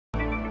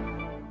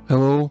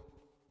Hello,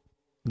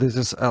 this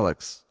is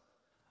Alex.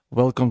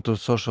 Welcome to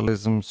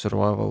Socialism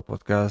Survival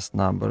Podcast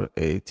number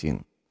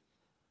 18.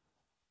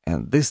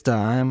 And this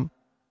time,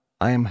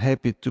 I am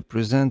happy to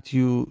present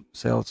you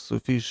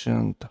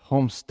Self-Sufficient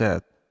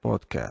Homestead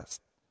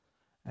Podcast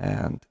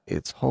and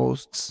its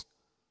hosts,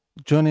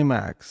 Johnny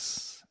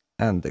Max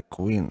and the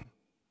Queen.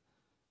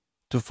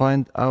 To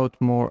find out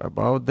more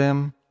about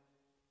them,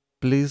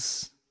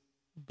 please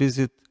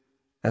visit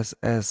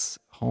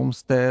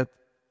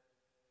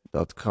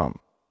sshomestead.com.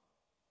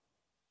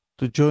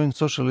 To join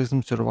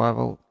Socialism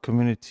Survival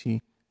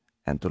community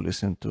and to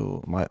listen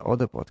to my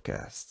other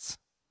podcasts,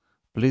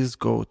 please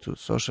go to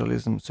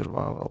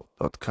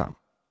socialismsurvival.com.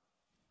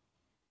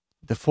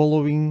 The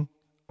following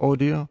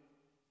audio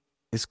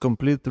is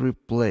complete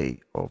replay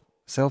of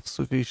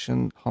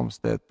Self-Sufficient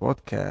Homestead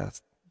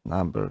Podcast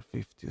number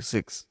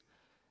 56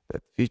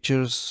 that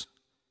features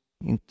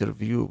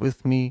interview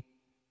with me,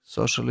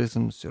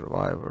 Socialism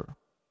Survivor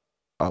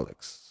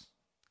Alex.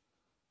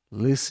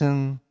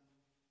 Listen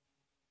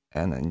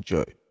and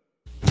enjoy.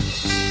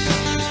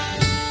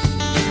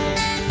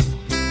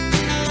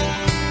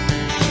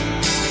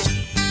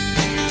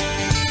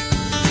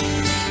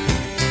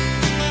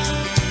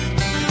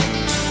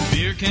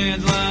 Beer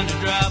cans line the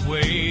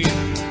driveway,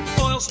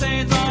 oil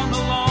stains on the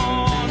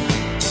lawn,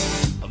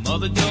 a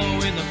mother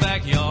doe in the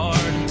backyard,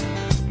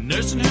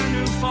 nursing her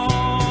new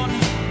fawn.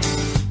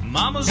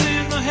 Mama's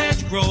in the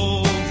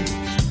hedgerow,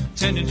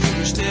 tending to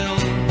her still.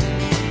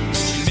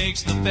 She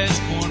makes the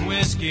best corn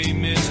whiskey,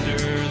 mister,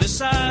 this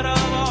side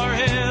of our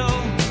hill.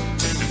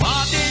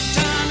 Why did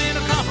time in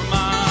a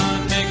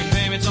compromise, making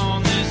payments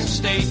on this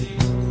estate?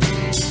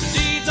 The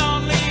deeds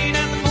on lien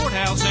at the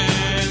courthouse,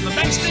 and the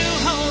bank still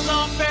holds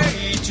on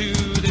ferry to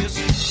this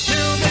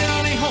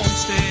hillbilly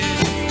homestead.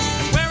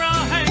 That's where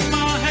I hang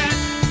my hat,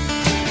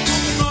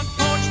 on the front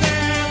porch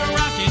there, the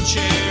rocking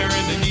chair,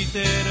 and beneath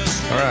it a...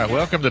 All right,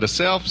 welcome to the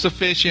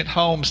Self-Sufficient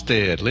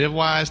Homestead. Live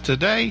wise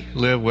today,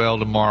 live well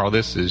tomorrow.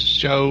 This is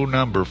show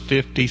number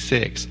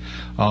 56.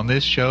 On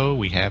this show,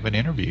 we have an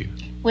interview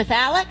with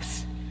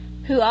Alex,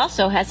 who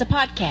also has a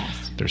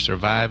podcast. The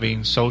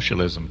Surviving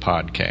Socialism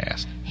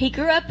podcast. He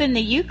grew up in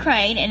the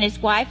Ukraine and his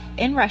wife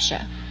in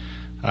Russia.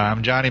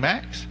 I'm Johnny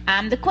Max.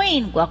 I'm the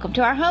Queen. Welcome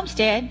to our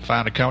homestead.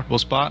 Find a comfortable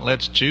spot and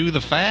let's chew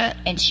the fat.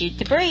 And shoot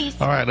the breeze.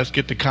 All right, let's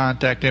get the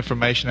contact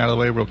information out of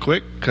the way real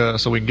quick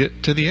so we can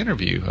get to the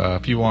interview.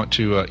 If you want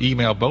to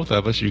email both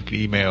of us, you can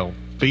email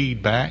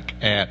feedback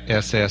at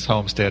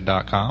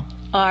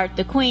sshomestead.com. Or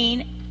the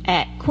Queen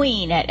at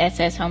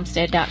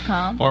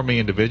sshomestead.com. Or me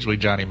individually,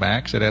 Johnny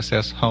Max at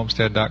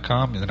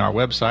sshomestead.com. And then our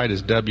website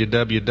is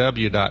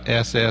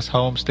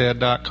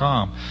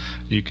www.sshomestead.com.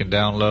 You can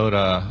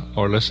download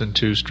or listen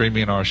to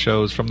streaming our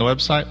shows from the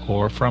website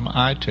or from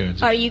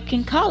iTunes. Or you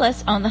can call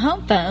us on the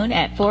home phone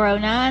at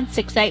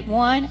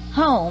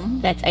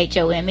 409-681-HOME. That's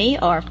H-O-M-E.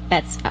 Or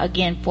that's,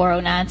 again,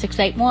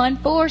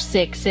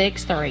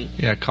 409-681-4663.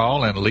 Yeah,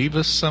 call and leave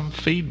us some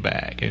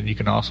feedback. And you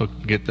can also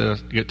get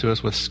to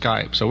us with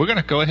Skype. So we're going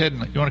to go ahead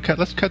and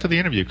let's cut to the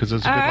interview because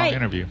it's a good long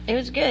interview. It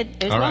was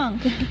good. It was long.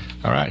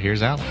 All right,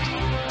 here's Alex.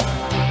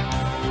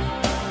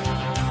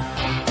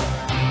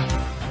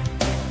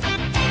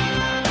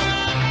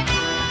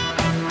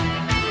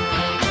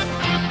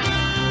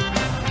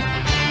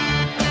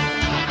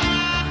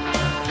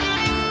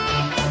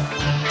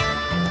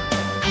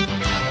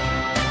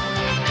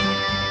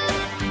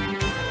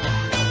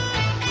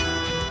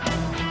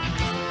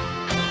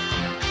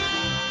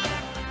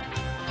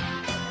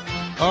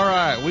 All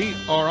right, we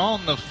are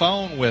on the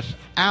phone with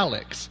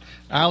Alex.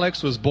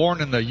 Alex was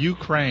born in the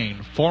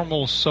Ukraine,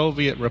 former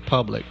Soviet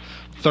Republic,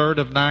 third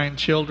of 9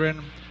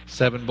 children,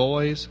 7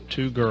 boys,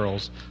 2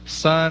 girls,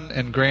 son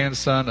and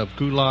grandson of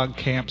Gulag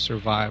camp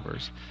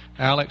survivors.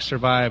 Alex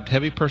survived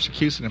heavy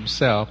persecution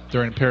himself.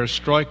 During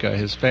Perestroika,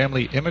 his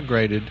family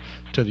immigrated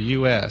to the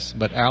U.S.,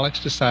 but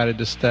Alex decided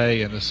to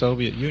stay in the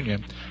Soviet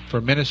Union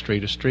for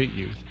ministry to street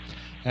youth.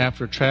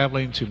 After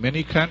traveling to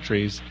many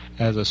countries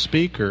as a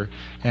speaker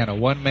and a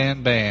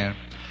one-man band,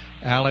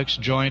 Alex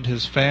joined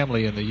his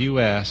family in the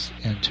U.S.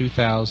 in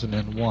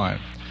 2001,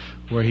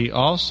 where he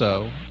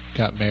also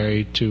got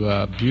married to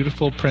a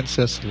beautiful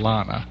Princess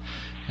Lana,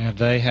 and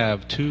they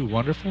have 2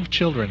 wonderful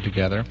children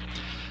together.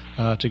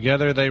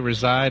 Together they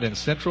reside in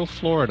Central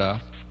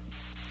Florida,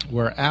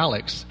 where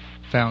Alex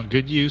found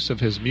good use of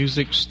his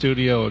music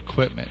studio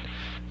equipment.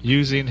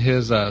 Using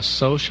his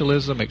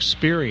socialism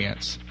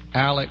experience,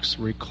 Alex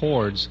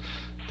records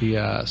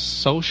the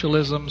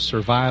Socialism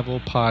Survival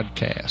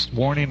Podcast,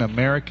 warning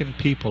American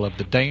people of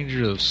the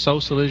dangers of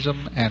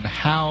socialism and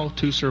how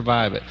to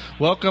survive it.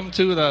 Welcome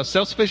to the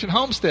Self-Sufficient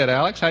Homestead,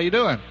 Alex. How you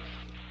doing?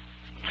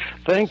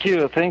 Thank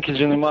you,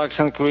 Johnny Max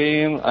and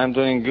Queen. I'm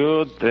doing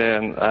good,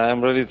 and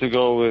I'm ready to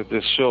go with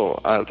this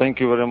show. Thank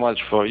you very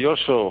much for your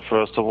show,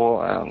 first of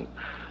all, and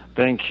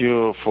thank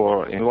you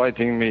for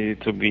inviting me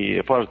to be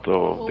a part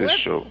of this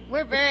show.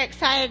 We're very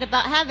excited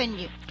about having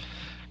you.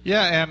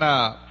 Yeah, and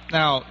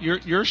now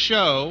your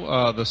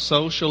show, the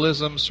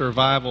Socialism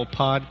Survival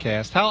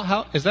Podcast,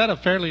 how is that a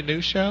fairly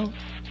new show?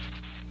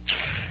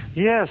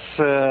 Yes,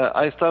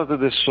 I started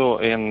the show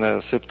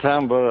in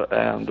September,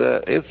 and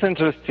it's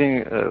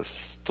interesting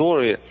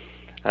story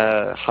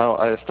how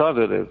I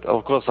started it.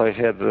 Of course, I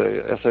had,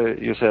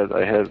 you said,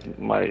 I had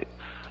my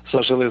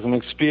socialism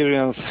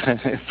experience.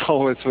 It's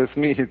always with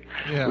me. It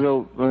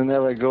will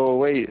never go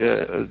away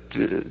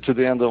to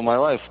the end of my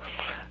life.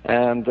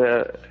 And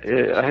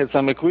I had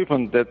some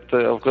equipment that,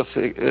 of course,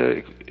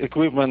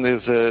 equipment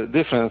is a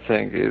different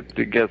thing.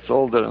 It gets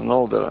older and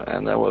older,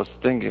 and I was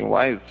thinking,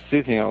 why it's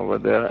sitting over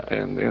there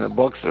in the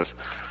boxes?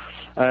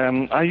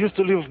 I used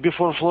to live,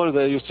 before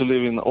Florida, I used to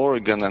live in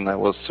Oregon, and I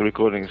was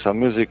recording some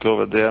music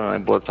over there, and I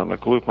bought some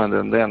equipment,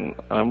 and then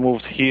I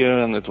moved here,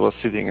 and it was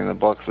sitting in the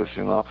boxes,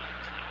 you know.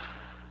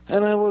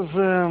 And I was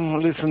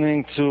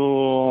listening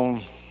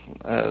to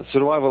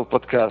survival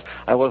podcast.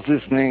 I was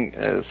listening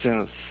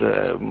since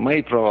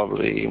May,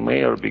 probably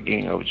May or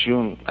beginning of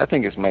June. I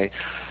think it's May.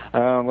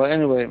 But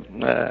anyway,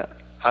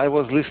 I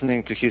was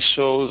listening to his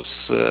shows,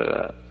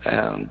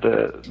 and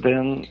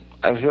then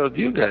I heard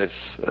you guys.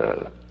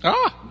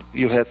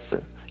 You had,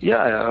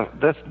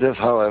 that's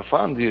how I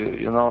found you.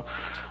 You know.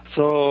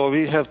 So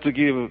we have to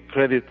give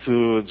credit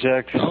to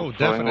Jack for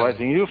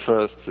inviting you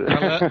first.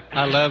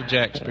 I love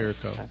Jack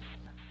Spirko.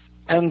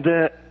 And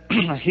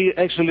he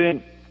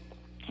actually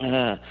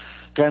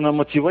kind of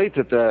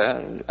motivated.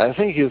 I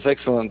think he's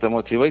excellent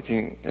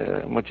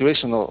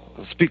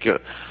motivational speaker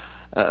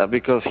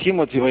because he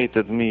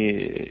motivated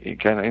me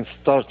kind of in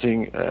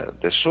starting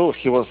the show.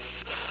 He was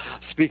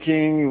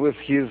speaking with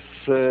his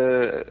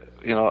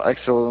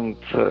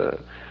excellent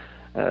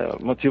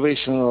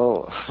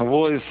motivational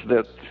voice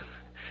that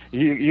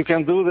you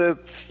can do that.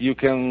 You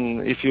can,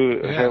 if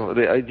you have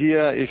the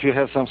idea, if you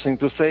have something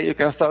to say, you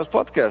can start a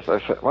podcast. I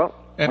said, well.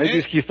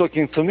 Maybe he's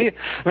talking to me.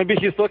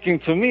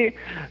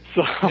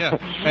 So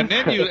and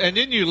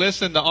then you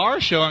listen to our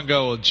show and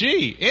go, well,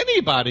 gee,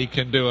 anybody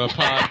can do a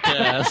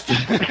podcast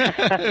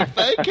if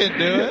they can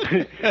do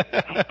it.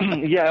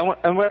 Yeah,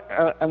 and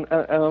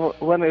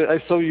when I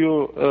saw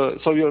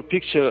your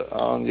picture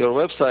on your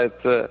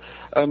website,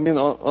 I mean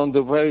on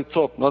the very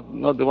top,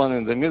 not the one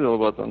in the middle,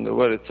 but on the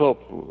very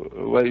top,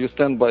 where you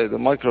stand by the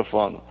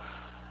microphone.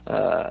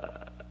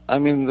 I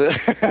mean the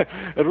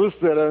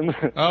rooster and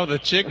the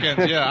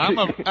chickens.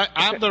 Yeah,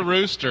 I'm the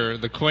rooster.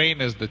 The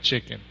queen is the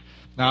chicken.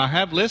 Now I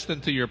have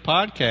listened to your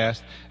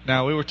podcast.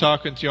 Now we were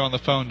talking to you on the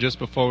phone just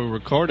before we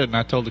recorded, and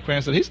I told the queen, I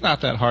said he's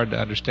not that hard to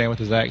understand with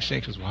his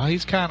accent. She goes, well,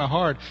 he's kind of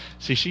hard.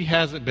 See, she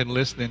hasn't been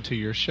listening to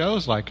your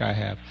shows like I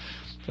have.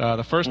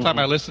 The first time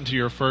I listened to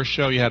your first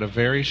show, you had a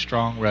very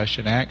strong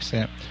Russian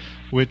accent,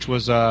 which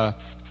was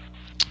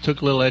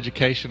took a little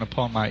education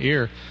upon my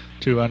ear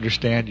to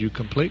understand you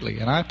completely,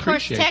 and I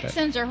appreciate that. Of course,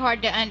 Texans are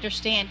hard to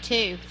understand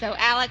too. So,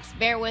 Alex,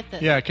 bear with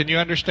us. Yeah, can you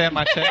understand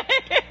my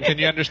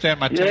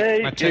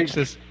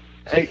Texas?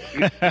 Hey,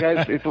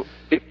 guys,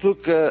 it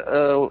took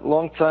a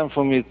long time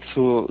for me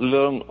to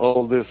learn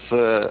all this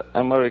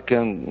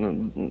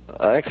American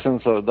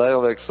accents or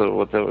dialects or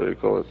whatever you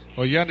call it.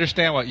 Well, you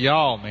understand what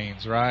y'all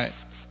means, right?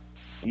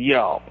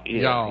 Y'all.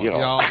 Yeah.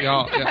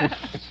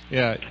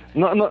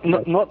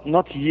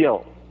 Not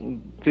yell.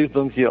 Please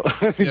don't yell.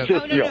 Yeah.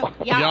 Just yell.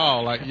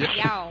 Y'all, like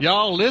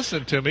y'all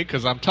listen to me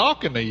because I'm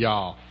talking to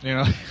y'all. You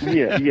know.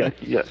 Yeah.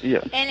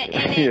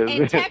 And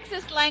in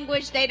Texas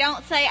language, they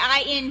don't say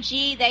ing;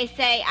 they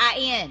say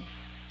in.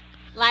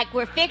 Like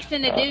we're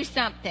fixing to do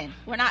something.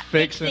 We're not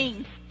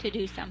fixing to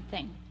do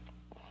something.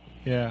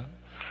 Yeah.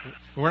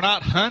 We're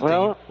not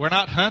hunting. We're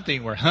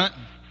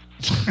hunting.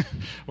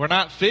 We're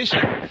not fishing.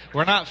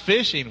 We're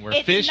fishing.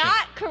 It's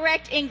not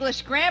correct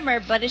English grammar,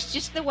 but it's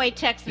just the way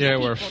Texas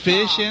people we're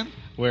fishing. Talk.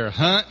 We're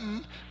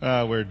hunting.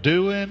 We're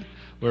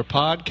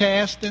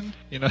podcasting.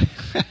 You know.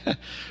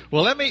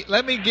 Well,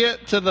 let me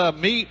get to the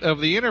meat of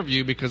the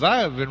interview because I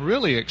have been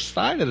really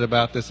excited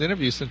about this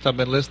interview since I've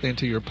been listening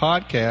to your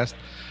podcast,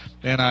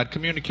 and I'd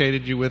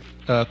communicated you with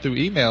through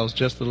emails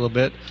just a little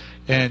bit,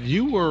 and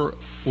you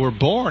were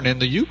born in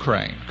the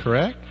Ukraine,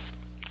 correct?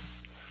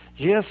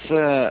 Yes,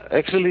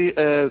 actually,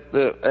 as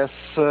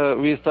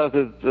we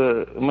started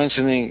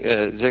mentioning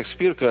Jack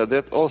Spirko,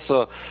 that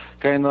also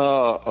kind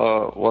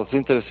of was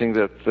interesting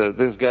that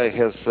this guy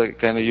has a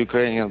kind of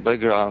Ukrainian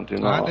background, you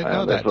know. I didn't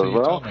know that till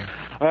you told me.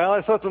 Well,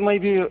 I thought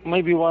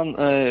maybe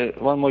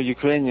one more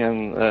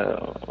Ukrainian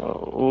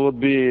would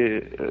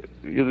be,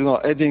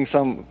 adding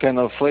some kind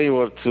of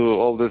flavor to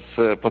all this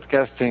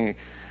podcasting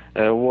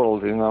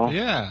world, you know.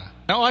 Yeah.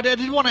 No, I did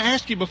want to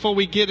ask you before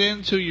we get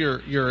into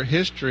your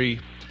history.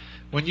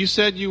 When you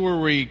said you were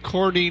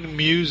recording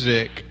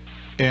music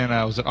in,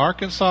 was it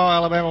Arkansas,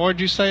 Alabama? Where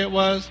did you say it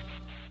was?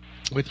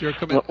 With your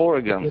commitment?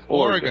 Oregon.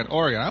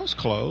 I was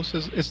close.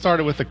 It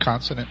started with a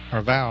consonant or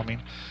vowel. I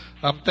mean,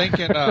 I'm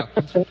thinking,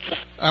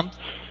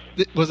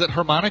 was it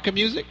harmonica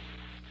music?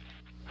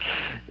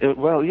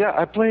 Well, yeah,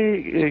 I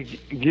play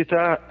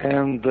guitar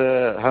and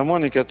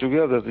harmonica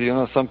together. You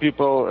know, some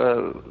people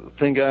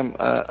think I'm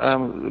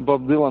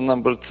Bob Dylan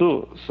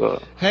 #2.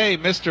 So. Hey,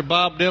 Mr.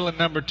 Bob Dylan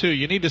 #2,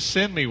 you need to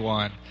send me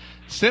one.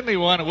 Send me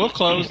one, and we'll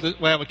close.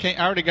 Well, we can't.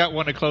 I already got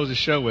one to close the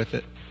show with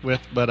it.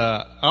 but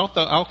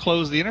I'll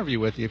close the interview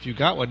with you if you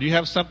got one. Do you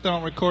have something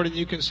on recording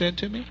you can send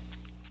to me?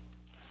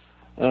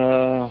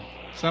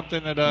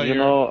 Something that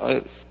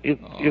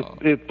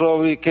it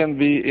probably can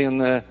be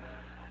in a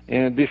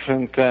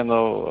different kind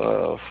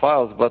of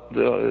files, but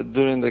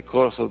during the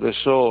course of the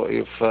show,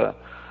 if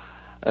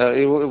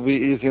it will be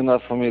easy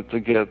enough for me to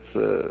get.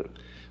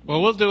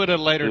 Well, we'll do it at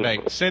a later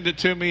date. Send it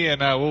to me,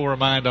 and we'll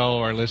remind all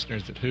of our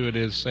listeners that who it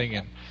is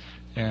singing,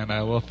 and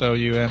we'll throw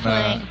you in.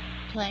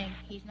 Playing.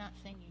 He's not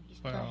singing. He's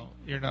playing.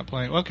 You're not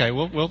playing. Okay,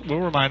 we'll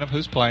remind them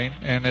who's playing,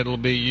 and it'll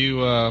be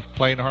you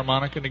playing the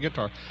harmonica and the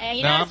guitar.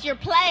 You notice you're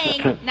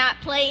playing, not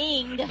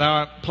playing. No,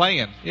 I'm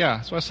playing. Yeah,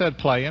 that's what I said.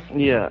 Playing.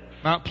 Yeah.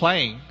 Not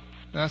playing.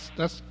 That's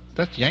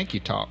Yankee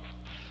talk.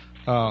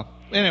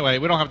 Anyway,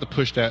 we don't have to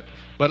push that.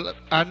 But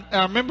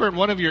I remember in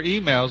one of your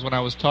emails when I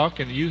was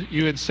talking,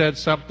 you had said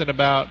something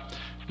about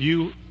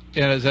you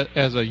as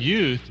a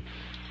youth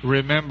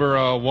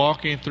remember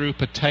walking through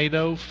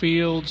potato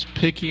fields,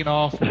 picking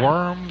off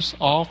worms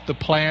off the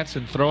plants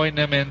and throwing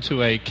them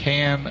into a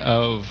can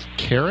of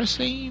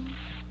kerosene.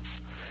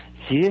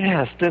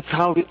 Yes, that's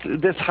how we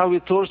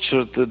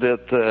tortured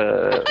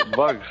that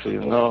bugs,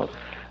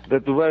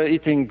 that were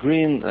eating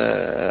green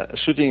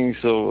shootings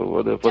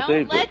of the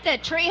potatoes. Don't let the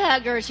tree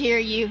huggers hear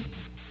you.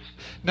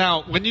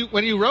 Now, when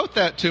you wrote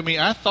that to me,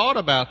 I thought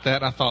about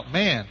that. I thought,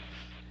 man,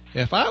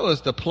 if I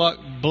was to pluck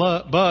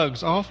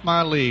bugs off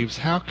my leaves,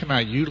 how can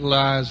I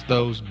utilize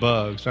those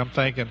bugs? I'm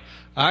thinking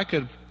I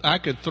could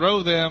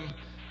throw them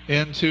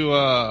into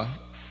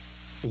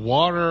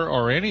water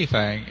or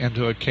anything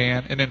into a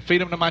can, and then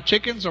feed them to my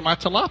chickens or my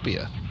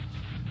tilapia.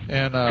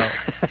 And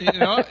you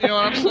know what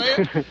I'm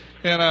saying?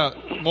 And I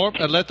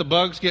let the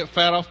bugs get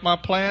fat off my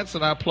plants,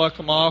 and I pluck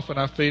them off, and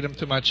I feed them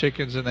to my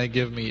chickens, and they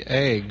give me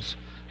eggs.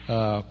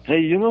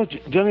 Hey,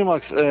 Johnny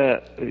Max,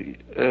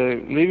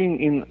 living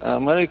in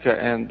America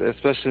and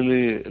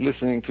especially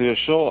listening to your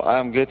show,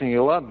 I'm getting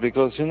a lot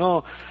because,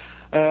 when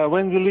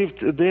we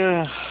lived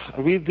there,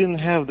 we didn't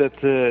have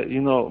that,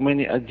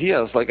 many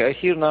ideas. Like I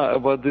hear now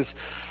about this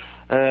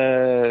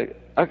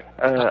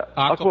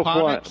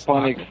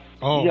aquaponics.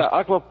 Oh. Yeah,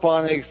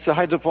 aquaponics,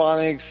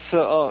 hydroponics,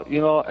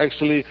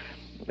 actually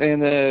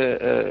in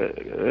a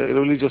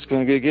religious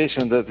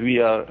congregation that we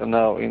are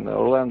now in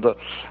Orlando,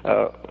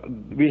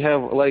 we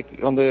have like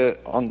on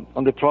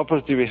the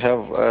property we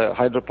have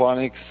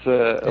hydroponics,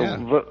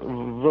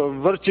 vertigrow,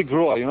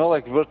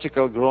 like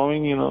vertical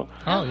growing, Oh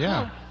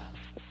yeah.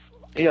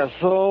 Yeah,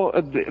 so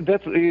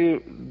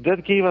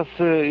that gave us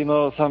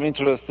some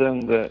interest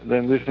in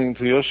then listening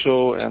to your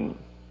show and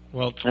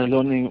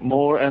learning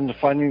more and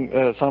finding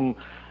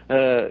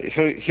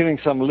hearing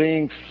some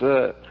links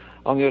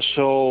on your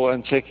show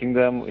and checking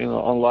them,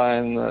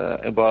 online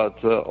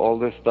about all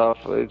this stuff.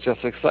 It's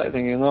just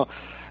exciting,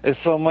 There's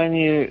so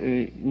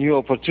many new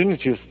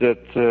opportunities that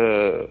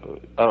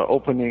are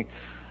opening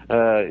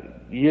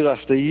year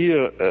after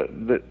year.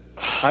 That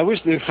I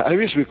wish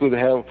we could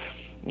have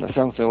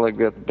something like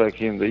that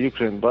back in the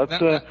Ukraine. But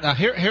now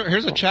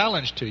here's a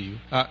challenge to you.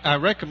 I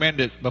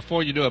recommend it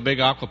before you do a big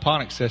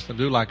aquaponics system.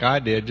 Do like I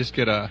did. Just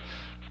get a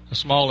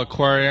small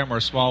aquarium or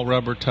a small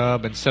rubber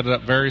tub and set it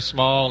up very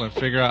small and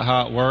figure out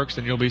how it works,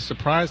 and you'll be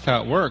surprised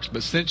how it works.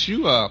 But since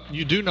you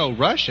do know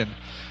Russian,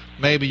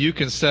 maybe you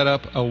can set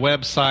up a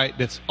website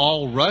that's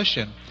all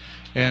Russian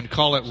and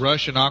call it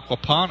Russian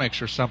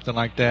aquaponics or something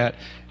like that,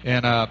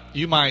 and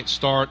you might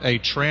start a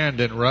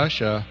trend in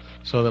Russia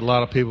so that a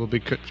lot of people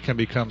can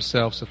become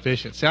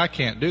self-sufficient. See, I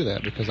can't do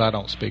that because I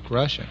don't speak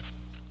Russian.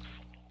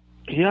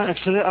 Yeah,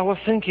 actually, I was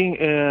thinking,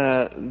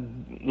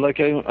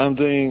 I'm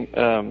doing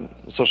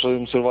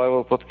Socialism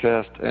Survival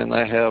podcast, and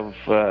I have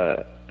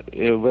a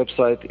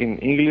website in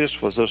English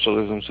for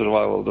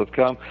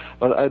socialismsurvival.com,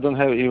 but I don't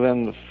have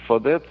even for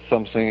that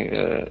something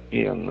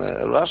in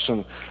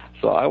Russian.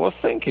 So I was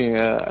thinking,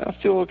 I'm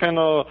still kind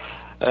of,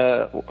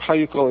 how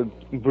you call it,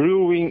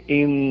 brewing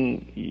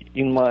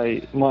in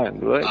my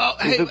mind, right? Oh,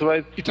 hey, is it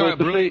right? You're talking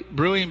about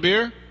brewing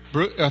beer?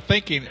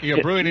 Thinking,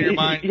 brewing in your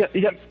mind. Yeah,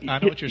 I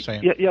know what you're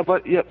saying.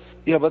 But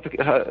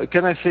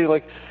can I say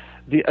like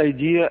the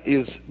idea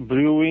is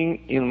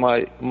brewing in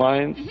my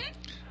mind? Mm-hmm.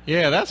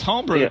 Yeah, that's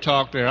homebrew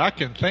talk there. I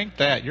can think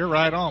that. You're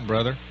right on,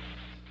 brother.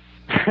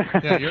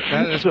 That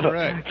is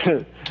correct.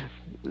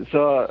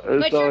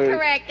 But you're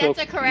correct. That's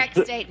a correct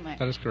statement.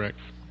 That is correct.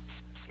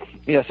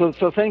 Yeah.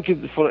 So thank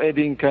you for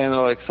adding kind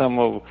of like some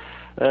of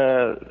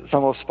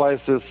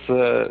spices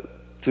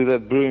to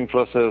that brewing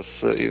process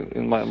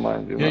in my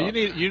mind. You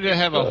need to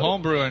have a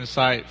homebrewing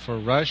site for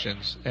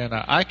Russians, and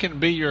I can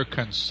be your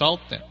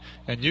consultant,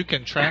 and you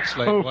can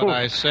translate what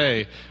I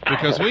say,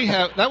 because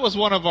that was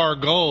one of our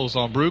goals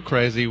on Brew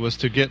Crazy, was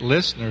to get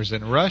listeners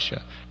in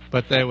Russia,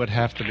 but they would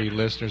have to be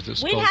listeners that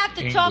spoke We'd have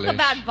to English. talk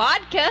about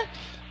vodka.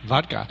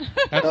 Vodka.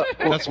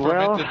 That's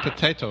fermented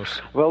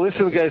potatoes. Well,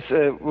 listen, guys.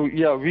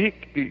 We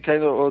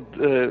kind of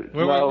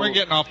we're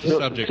getting off the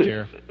subject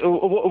here.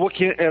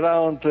 Walking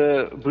around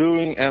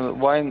brewing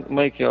and wine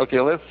making. Okay,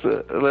 let's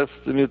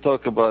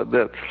talk about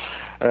that.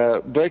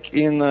 Back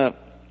in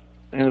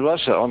in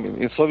Russia, I mean,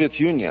 in Soviet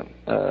Union,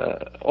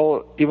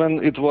 or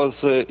even it was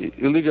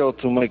illegal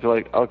to make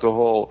like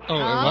alcohol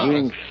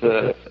drinks,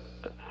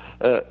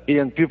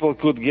 and people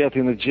could get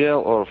in a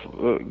jail or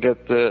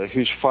get a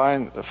huge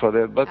fine for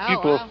that. But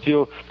people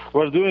still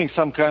were doing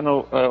some kind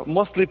of.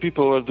 Mostly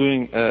people were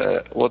doing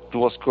what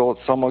was called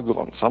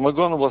samagon.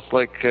 Samagon was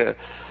like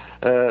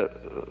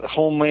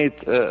homemade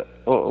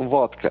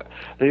vodka.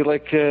 They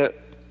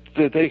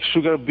they take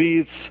sugar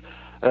beets.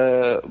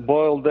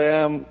 Boil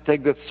them,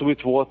 take that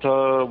sweet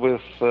water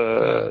with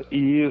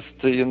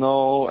yeast,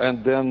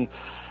 and then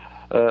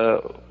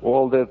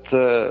all that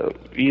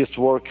yeast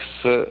works,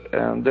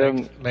 and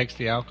then makes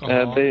the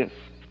alcohol. They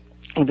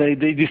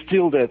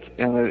distill that,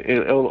 and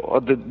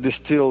the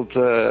distilled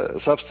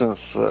substance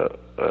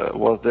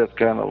was that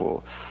kind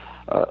of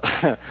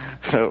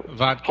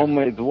vodka.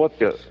 Homemade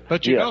vodka.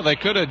 But you know, they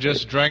could have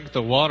just drank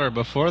the water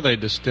before they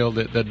distilled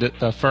it,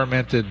 the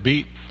fermented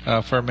beet,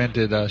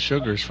 fermented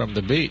sugars from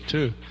the beet,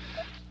 too.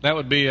 That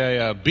would be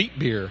a beet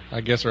beer,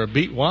 I guess, or a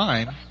beet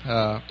wine.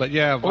 But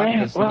yeah,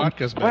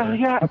 vodka's better.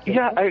 Well,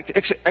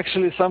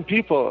 actually, some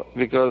people,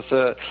 because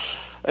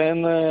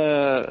in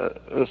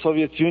the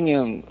Soviet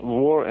Union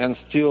war and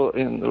still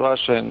in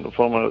Russia and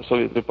former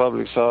Soviet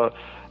republics are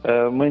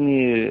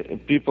many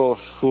people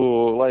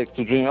who like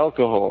to drink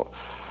alcohol,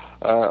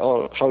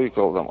 or how you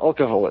call them,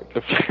 alcoholic.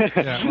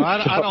 Yeah, well,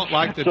 I don't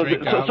like to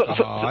drink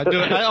alcohol.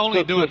 I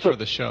only do it for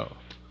the show.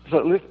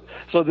 So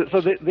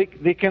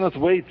they cannot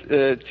wait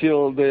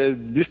till the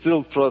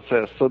distilled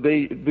process. So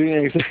they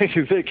doing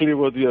exactly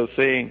what you are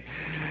saying.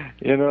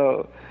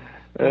 Well,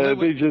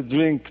 they just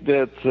drink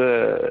that.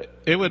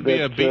 It would be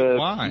a beet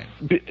wine.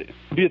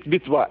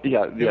 Beet wine.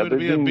 Yeah. It would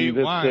be a beet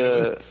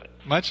wine.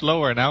 Much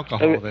lower in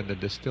alcohol than the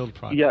distilled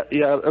product.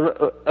 Yeah.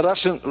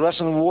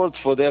 Russian word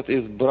for that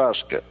is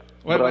brashka.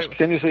 Wait.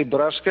 Can you say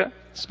brashka?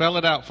 Spell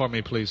it out for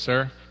me, please,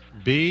 sir.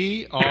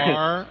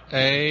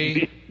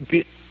 B-R-A...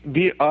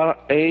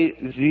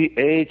 B-R-A-Z-H-K-A.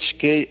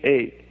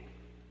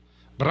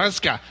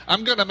 Braska.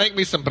 I'm going to make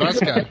me some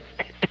braska.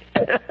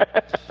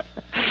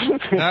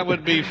 That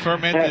would be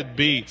fermented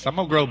beets. I'm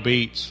going to grow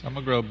beets. I'm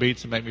going to grow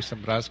beets and make me some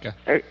braska.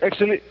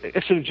 Actually,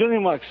 Johnny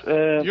Max...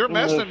 you're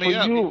messing me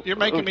up. You're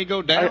making me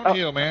go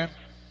downhill, man.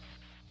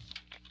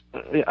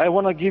 I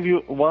want to give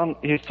you one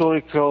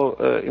historical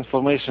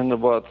information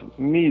about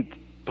meat.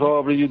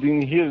 Probably you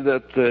didn't hear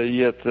that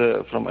yet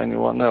from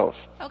anyone else.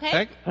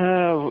 Okay.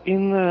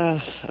 In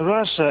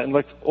Russia,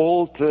 like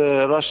old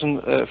Russian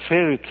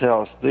fairy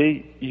tales,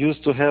 they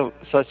used to have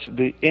such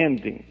the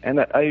ending,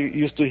 and I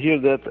used to hear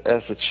that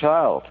as a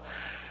child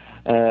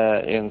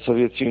in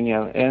Soviet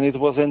Union, and it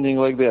was ending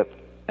like that.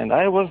 And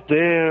I was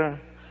there,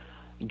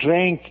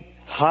 drank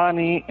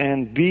honey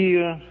and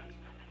beer.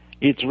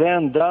 It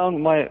ran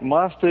down my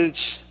mustache,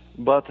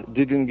 but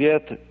didn't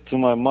get to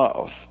my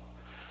mouth.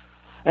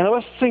 And I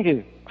was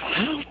thinking,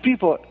 how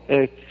people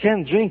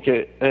can drink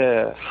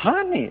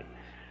honey?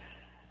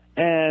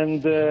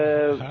 And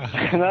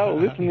now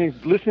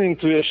listening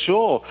to your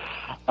show,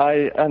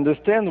 I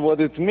understand what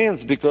it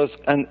means, because,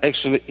 and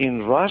actually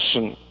in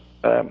Russian,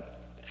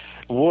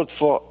 word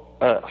for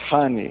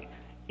honey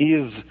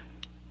is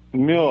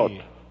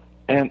med,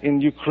 and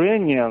in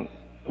Ukrainian,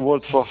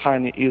 word for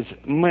honey is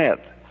med.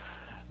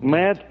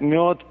 Med,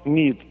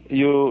 mead.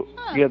 You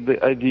get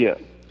the idea.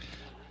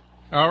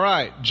 All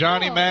right.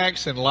 Johnny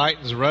Max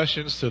enlightens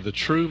Russians to the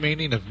true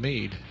meaning of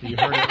mead. You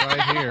heard it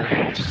right here.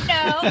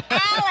 No,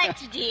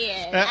 Alex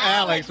did.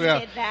 Alex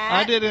did that.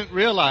 I didn't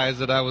realize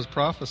that I was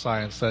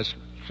prophesying such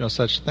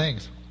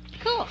things.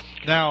 Cool.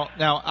 Now,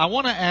 I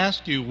want to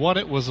ask you what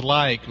it was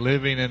like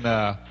living in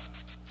a...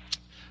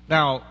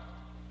 Now,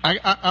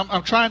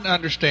 I'm trying to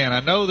understand. I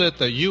know that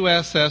the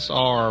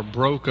USSR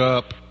broke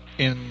up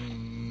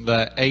in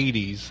the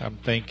 80s, I'm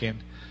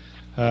thinking.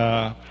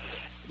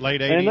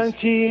 Late 80s? In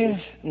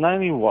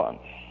 1991.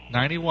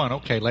 91,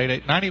 okay,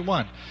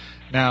 91.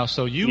 Now,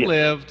 so you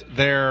lived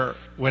there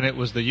when it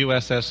was the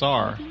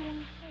USSR.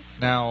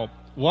 Now,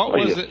 what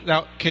was it?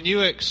 Now, can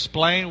you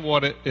explain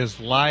what it is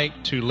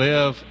like to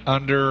live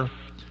under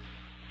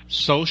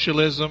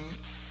socialism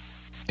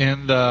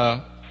in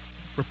the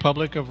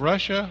Republic of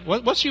Russia?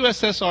 What's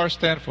USSR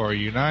stand for?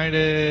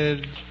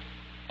 United...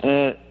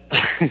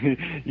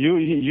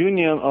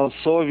 Union of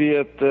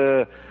Soviet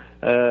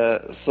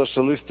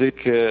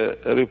Socialistic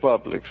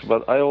Republics,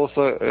 but I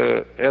also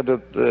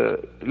added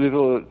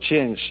little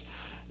change,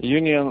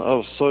 Union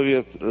of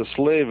Soviet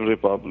Slave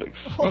Republics.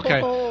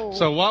 Okay,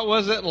 so what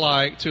was it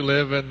like to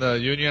live in the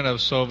Union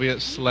of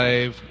Soviet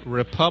Slave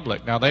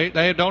Republic? Now,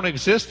 they don't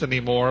exist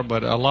anymore,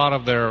 but a lot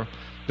of their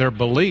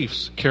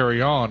beliefs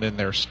carry on in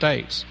their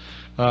states.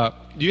 Do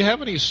you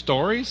have any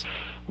stories?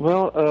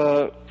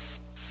 Well,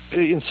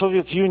 in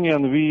Soviet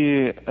Union,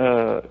 we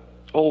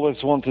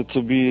always wanted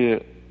to be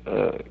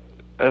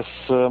as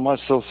much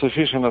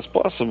self-sufficient as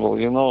possible.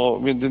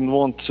 We didn't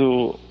want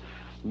to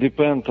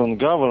depend on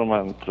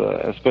government,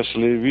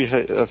 especially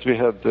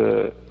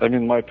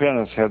my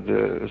parents had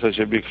such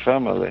a big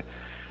family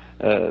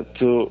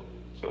to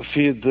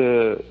feed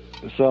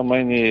so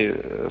many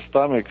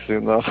stomachs,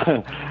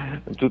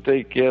 to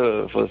take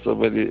care for so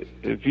many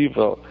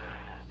people.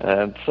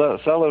 And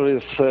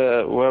salaries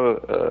were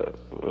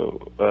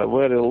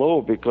very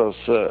low because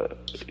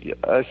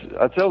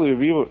I tell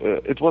you,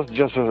 it was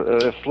just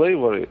a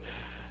slavery,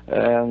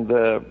 and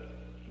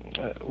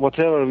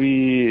whatever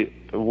we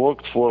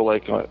worked for,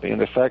 like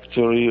in a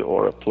factory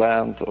or a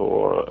plant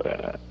or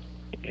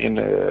in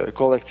a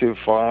collective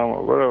farm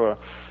or wherever,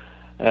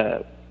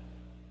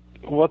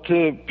 what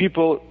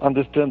people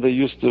understand they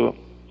used to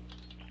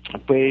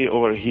pay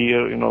over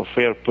here,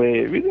 fair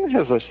pay. We didn't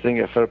have such thing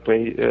as fair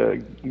pay.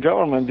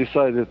 Government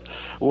decided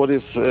what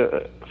is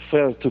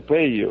fair to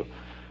pay you.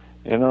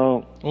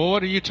 Well,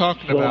 what are you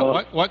talking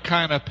about? What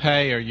kind of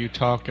pay are you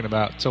talking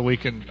about? So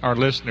our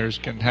listeners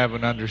can have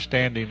an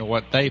understanding of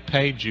what they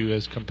paid you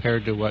as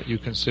compared to what you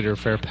consider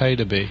fair pay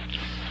to be.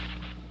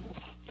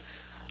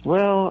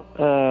 Well,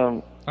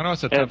 I know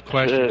it's a tough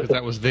question because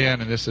that was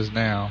then and this is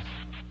now.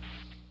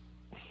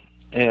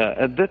 Yeah,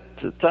 at that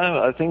time,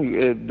 I think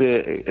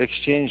the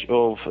exchange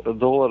of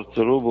dollar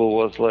to ruble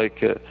was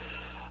like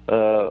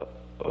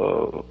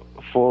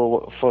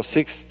for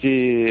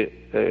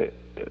 60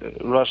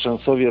 Russian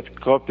Soviet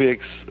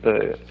kopecks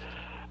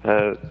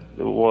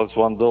was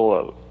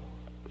 $1.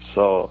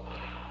 So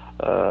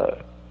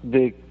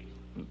they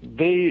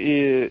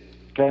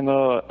kind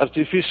of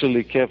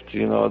artificially kept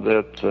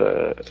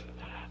that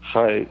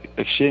high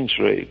exchange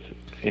rate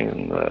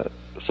in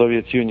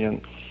Soviet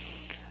Union.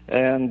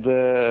 And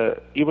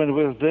even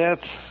with that,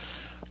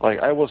 like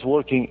I was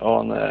working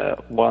on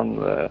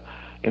one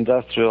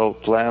industrial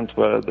plant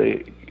where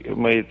they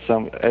made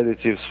some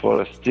additives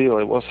for steel.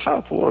 It was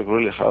hard work,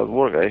 really hard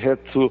work. I had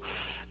to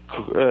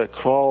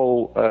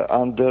crawl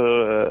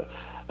under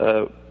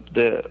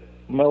the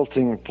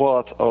melting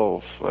pot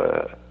of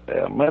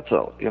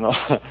metal,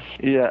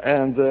 Yeah,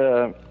 and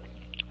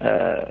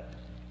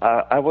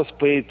I was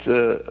paid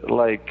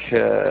like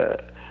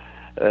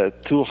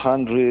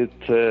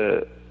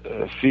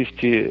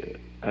 250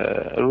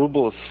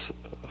 rubles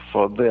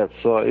for that.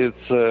 So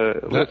it's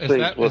let's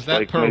say it was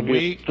like per maybe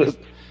week?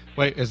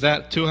 Wait, is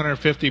that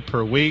 250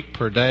 per week,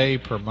 per day,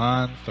 per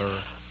month,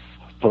 or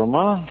per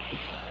month?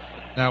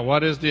 Now,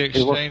 what is the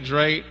exchange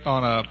rate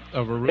on a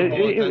ruble at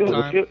that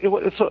time?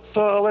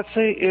 So let's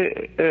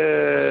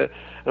say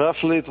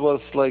roughly it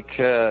was like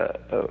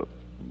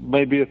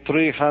maybe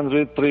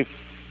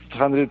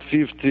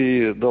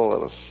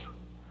 $350.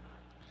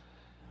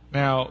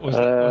 Now, was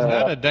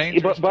that a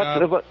dangerous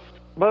job?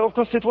 But of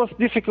course, it was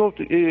difficult,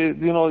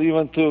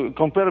 even to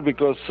compare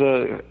because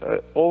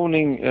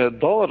owning a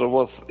dollar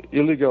was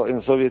illegal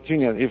in Soviet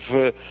Union.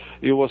 If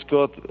you was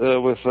caught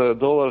with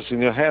dollars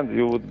in your hand,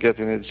 you would get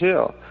in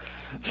jail.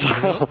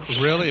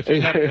 Really? If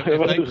they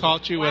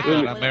caught you with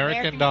an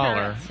American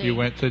dollar, you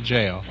went to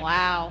jail.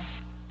 Wow.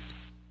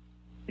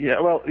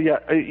 Yeah, well,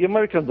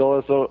 American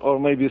dollars or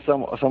maybe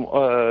some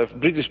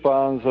British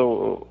pounds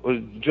or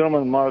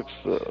German marks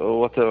or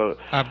whatever.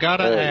 I've got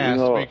to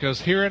ask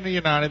because here in the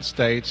United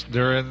States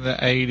during the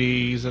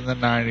 80s and the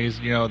 90s,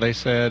 they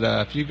said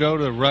if you go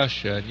to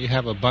Russia and you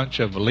have a bunch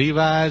of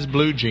Levi's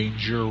blue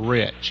jeans, you're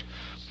rich.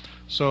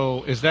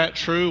 So is that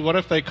true? What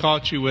if they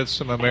caught you with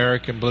some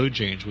American blue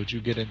jeans? Would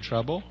you get in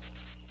trouble?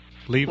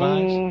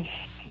 Levi's?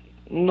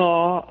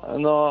 No.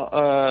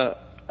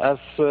 As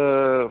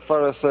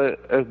far as they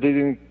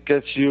didn't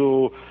catch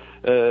you,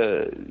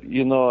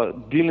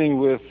 dealing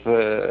with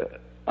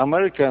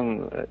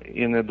American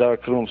in a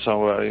dark room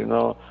somewhere,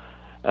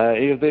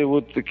 if they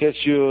would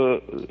catch you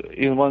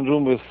in one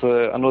room with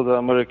another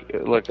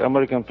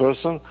American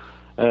person,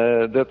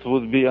 that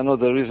would be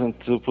another reason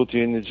to put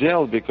you in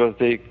jail because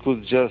they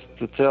could just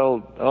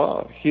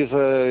tell, he's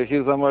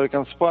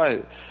American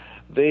spy.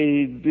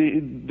 They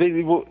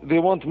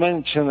won't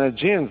mention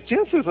jeans.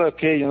 Jeans is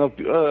okay,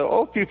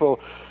 all people,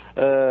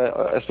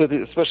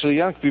 especially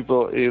young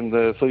people in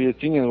the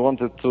Soviet Union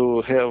wanted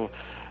to have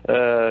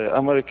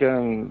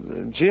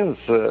American jeans.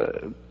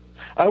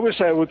 I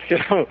wish I would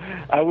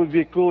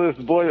be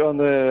coolest boy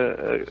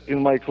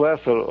in my class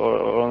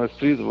or on the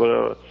street,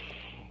 whatever.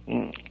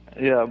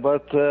 Yeah,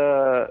 but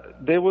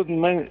they wouldn't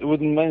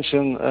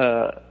mention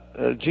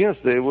jeans.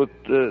 They would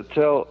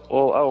tell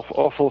all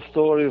awful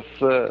stories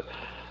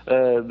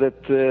that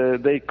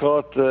they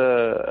caught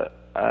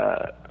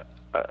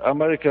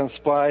American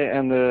spy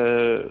and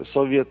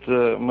Soviet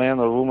man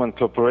or woman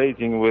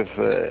cooperating with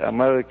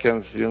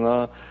Americans,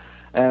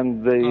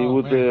 and they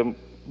would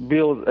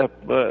build a,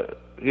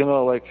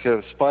 like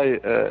a spy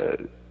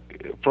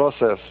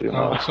process,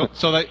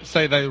 So they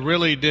say they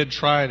really did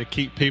try to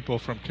keep people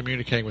from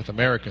communicating with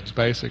Americans,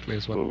 basically,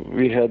 is what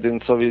we had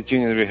in Soviet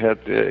Union. We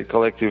had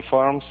collective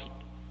farms.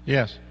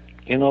 Yes.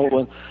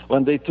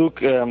 When they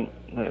took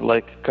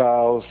like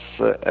cows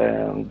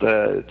and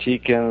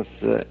chickens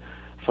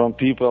from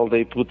people,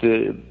 they put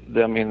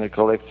them in a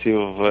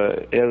collective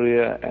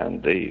area,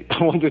 and they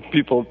wanted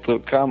people to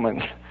come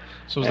and.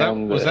 So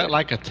was that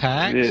like a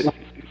tax?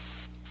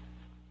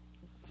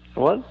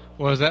 What?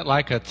 Was that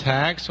like a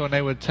tax when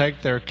they would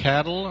take their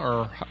cattle,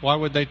 or why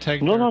would they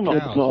take their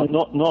cows?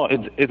 No.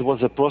 It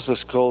was a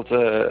process called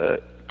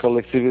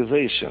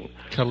collectivization.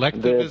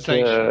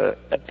 Collectivization.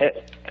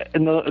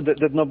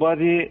 That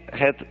nobody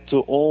had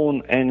to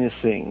own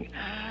anything.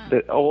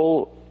 That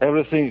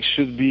everything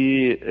should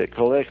be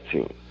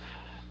collective.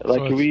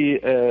 Like So we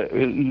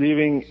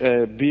living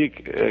a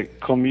big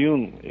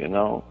commune, you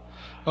know.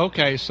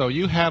 Okay, so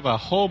you have a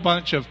whole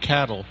bunch of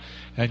cattle,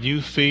 and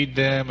you feed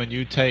them, and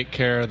you take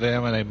care of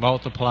them, and they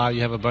multiply.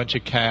 You have a bunch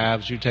of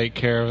calves, you take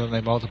care of them,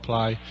 they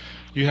multiply.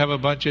 You have a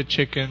bunch of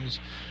chickens.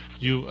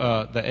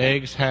 The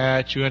eggs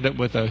hatch. You end up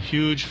with a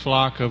huge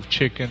flock of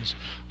chickens,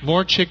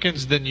 more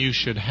chickens than you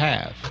should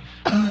have.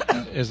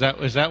 Is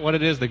that what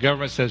it is? The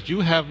government says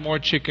you have more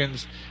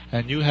chickens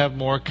and you have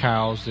more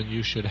cows than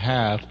you should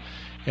have,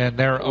 and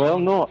they're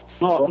no.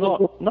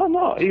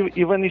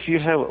 Even if you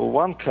have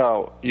one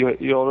cow,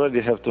 you already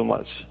have too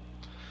much.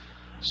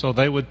 So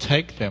they would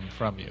take them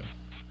from you.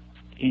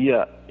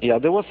 Yeah.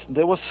 There was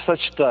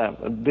such time.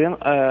 Then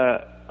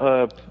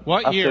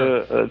what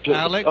year,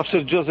 Alec?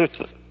 After Joseph.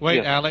 Wait,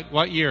 yes. Alec.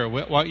 What year?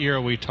 What year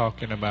are we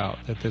talking about?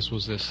 That this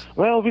was this?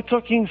 Well, we're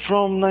talking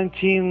from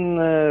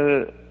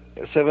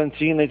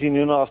 1917, 18.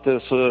 You know, after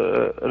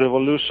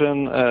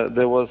revolution,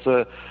 there was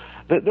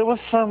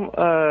some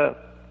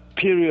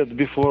period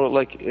before,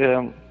 like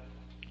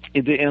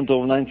at the end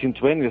of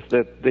 1920s,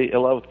 that they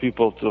allowed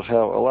people to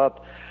have a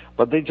lot,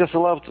 but they just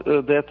allowed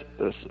that,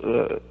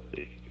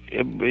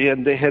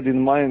 and they had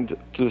in mind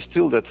to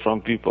steal that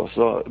from people.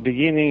 So,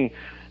 beginning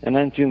in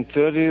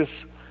 1930s.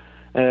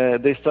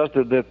 They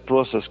started that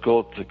process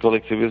called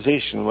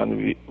collectivization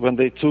when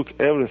they took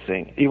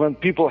everything. Even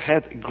people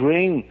had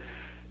grain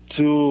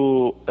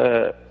to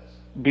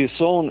be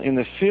sown in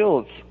the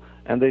fields,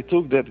 and they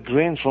took that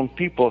grain from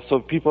people, so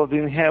people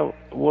didn't have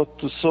what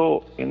to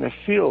sow in the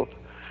field.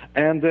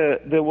 And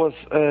there was,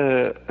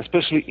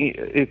 especially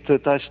it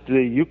touched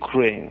the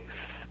Ukraine.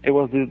 It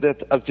was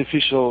that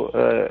artificial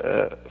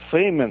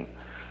famine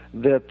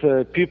that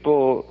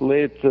people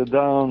laid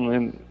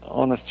down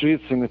on the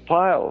streets in the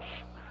piles.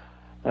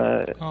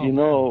 And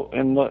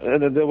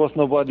there was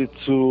nobody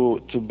to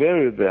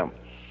bury them.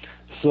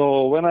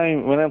 So when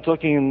I'm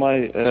talking in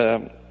my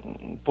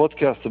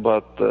podcast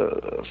about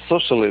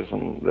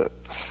socialism, that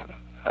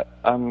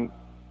I'm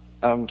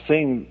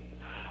saying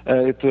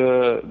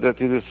that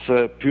it is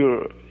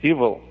pure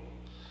evil,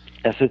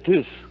 as it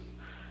is.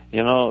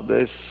 You know,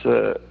 there's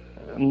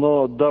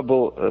no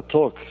double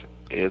talk.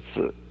 It's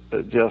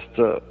just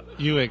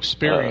you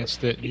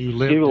experienced it. You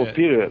lived evil it.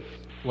 Period.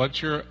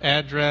 What's your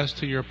address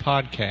to your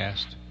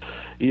podcast?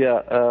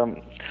 Yeah,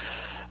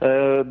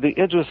 the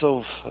address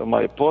of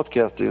my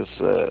podcast is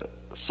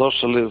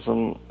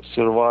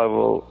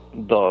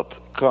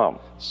socialismsurvival.com.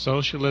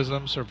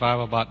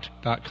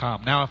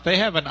 Socialismsurvival.com. Now, if they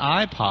have an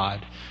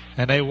iPod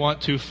and they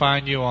want to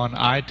find you on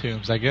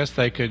iTunes, I guess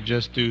they could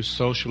just do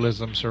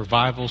Socialism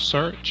Survival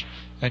search,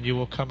 and you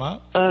will come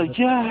up?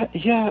 Yeah.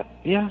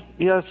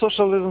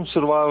 Socialism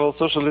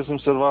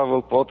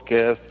Survival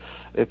podcast.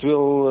 It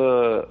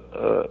will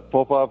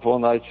pop up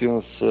on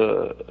iTunes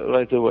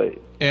right away.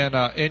 And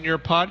in your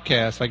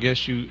podcast, I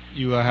guess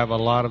you have a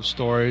lot of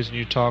stories, and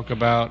you talk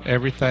about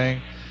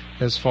everything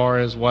as far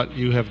as what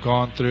you have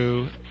gone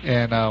through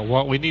and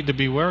what we need to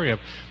be wary of.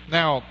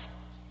 Now,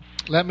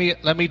 let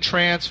me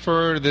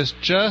transfer this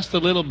just a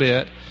little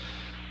bit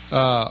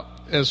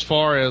as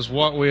far as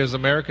what we as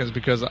Americans,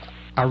 because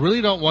I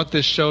really don't want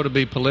this show to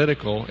be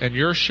political, and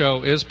your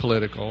show is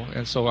political,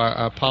 and so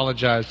I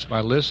apologize to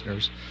my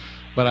listeners.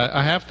 But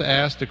I have to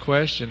ask the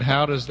question,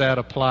 how does that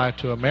apply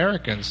to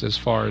Americans as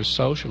far as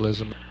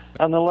socialism?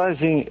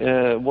 Analyzing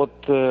what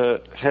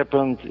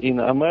happened in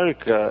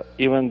America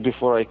even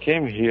before I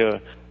came here,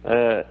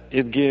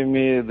 it gave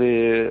me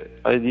the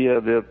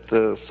idea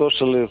that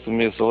socialism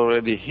is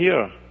already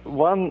here.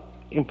 One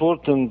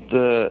important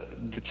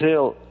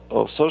detail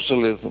of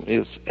socialism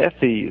is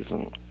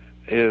atheism,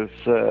 is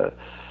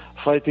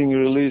fighting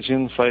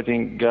religion,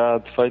 fighting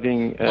God,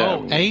 fighing...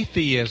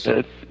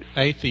 atheism.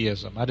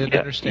 Atheism. I didn't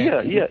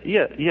understand. Yeah,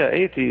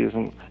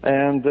 atheism.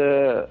 And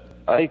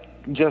I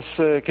just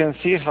can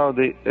see how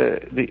the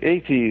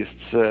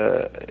atheists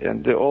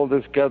and all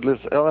these godless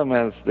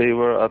elements, they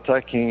were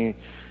attacking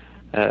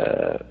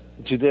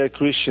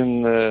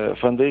Judeo-Christian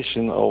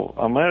foundation of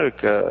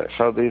America,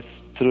 how they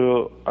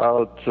threw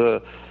out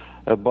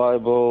a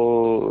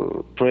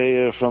Bible,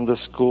 prayer from the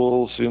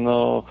schools, you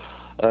know.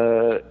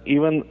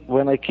 Even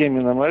when I came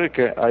in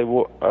America, I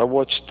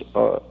watched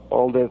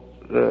all that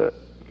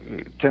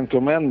Ten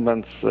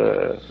Commandments,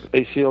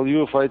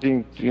 ACLU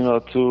fighting, you know,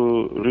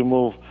 to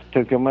remove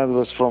Ten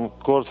Commandments from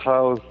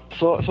courthouse.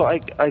 So I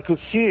could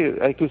see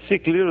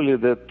clearly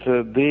that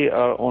they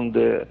are on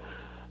the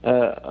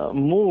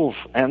move,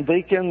 and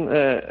they can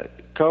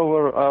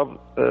cover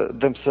up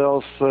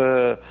themselves.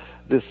 The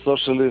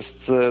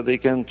socialists, they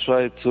can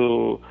try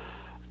to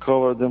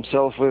cover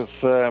themselves with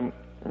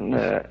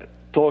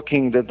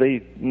talking that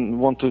they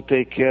want to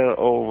take care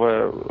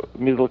of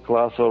middle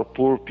class or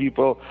poor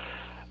people.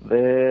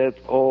 That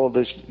all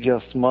this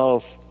just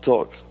mouth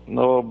talk.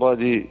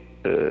 Nobody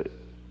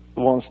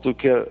wants to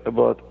care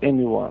about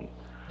anyone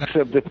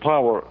except the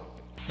power.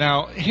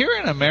 Now, here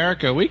in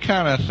America, we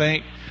kind of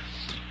think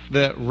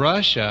that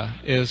Russia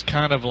is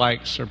kind of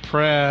like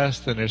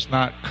suppressed and there's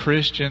not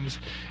Christians.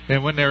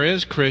 And when there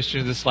is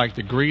Christians, it's like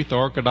the Greek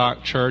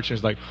Orthodox Church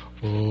is like,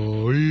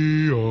 oh,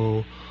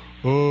 you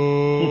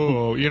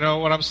know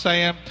what I'm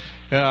saying?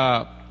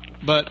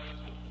 But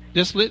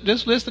just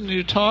listening to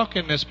you talk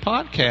in this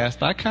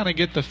podcast, I kind of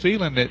get the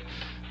feeling that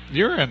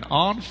you're an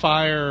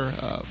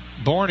on-fire,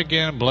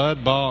 born-again,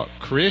 blood-bought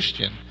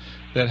Christian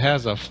that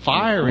has a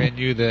fire in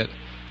you that,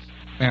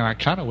 man, I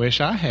kind of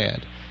wish I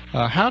had.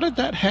 How did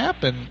that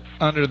happen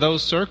under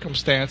those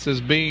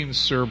circumstances, being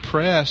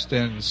suppressed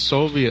in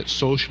Soviet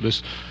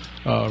socialist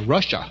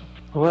Russia?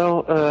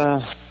 Well,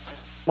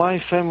 my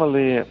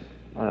family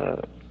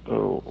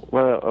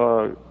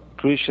were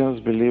Christians,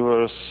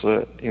 believers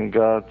in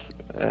God,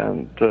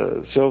 and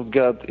served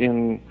God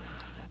in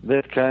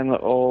that kind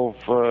of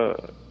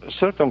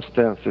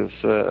circumstances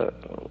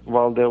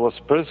while there was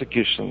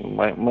persecution.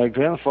 My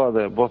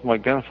grandfather, both my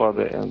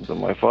grandfather and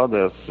my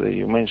father, as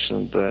you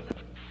mentioned,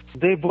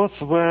 they both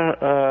were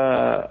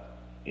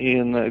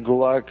in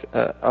Gulag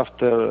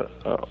after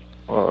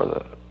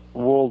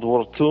World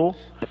War II.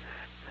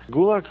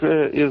 Gulag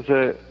is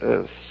a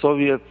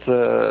Soviet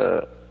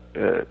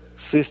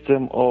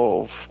system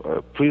of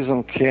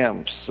prison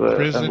camps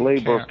and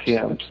labor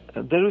camps.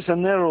 There is a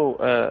narrow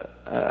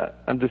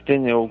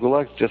understanding of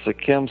Gulag, just a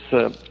camps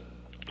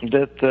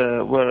that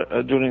were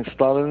during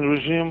Stalin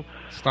regime.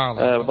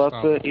 But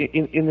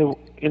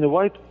in a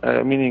wide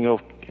meaning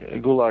of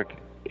Gulag,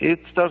 it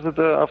started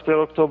after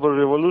October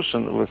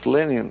Revolution with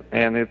Lenin,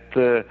 and it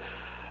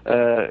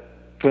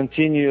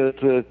continued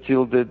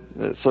till the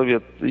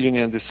Soviet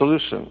Union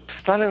dissolution.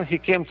 Stalin, he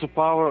came to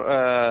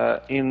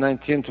power in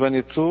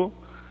 1922,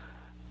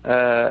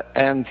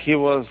 and he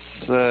was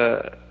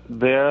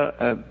there,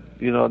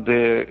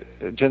 the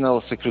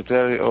General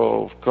Secretary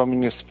of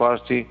Communist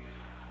Party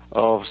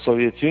of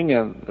Soviet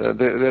Union.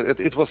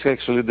 It was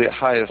actually the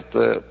highest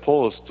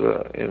post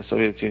in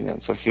Soviet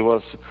Union. So he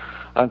was,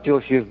 until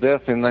his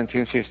death in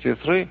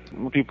 1953,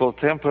 people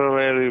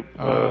temporary,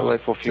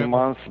 like for a few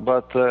months,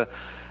 but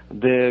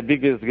the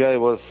biggest guy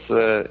was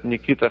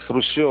Nikita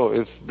Khrushchev.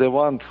 Is the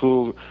one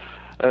who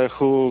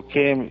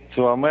came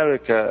to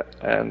America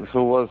and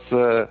who was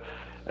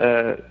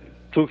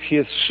took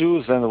his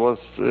shoes and was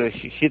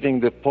hitting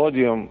the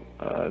podium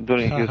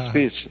during his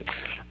speech.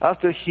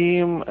 After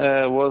him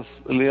was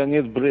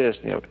Leonid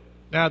Brezhnev.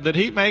 Now, did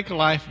he make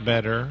life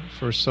better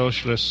for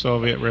Socialist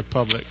Soviet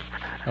Republic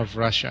of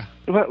Russia?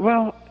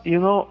 Well,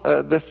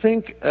 the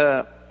thing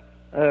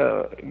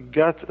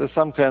got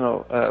some kind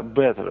of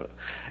better.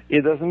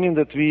 It doesn't mean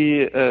that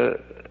we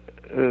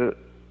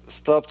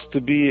stopped to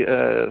be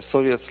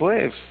Soviet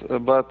slaves,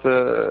 but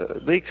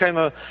they kind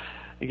of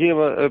gave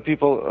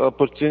people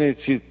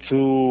opportunity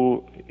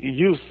to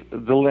use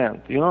the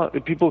land.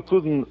 People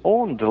couldn't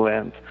own the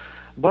land,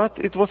 but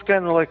it was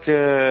kind of like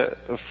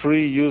a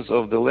free use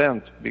of the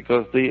land,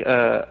 because they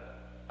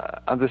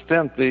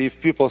understand that if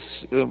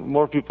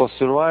more people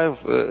survive,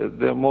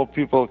 the more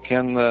people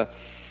can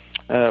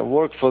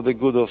work for the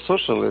good of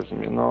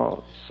socialism.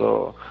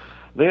 So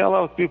they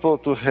allowed people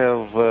to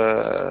have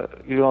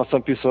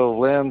some piece of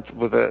land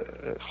with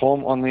a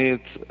home on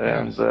it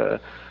and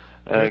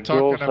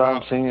grow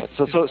something.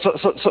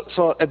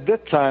 So at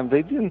that time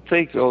they didn't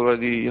take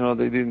already.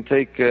 They didn't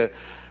take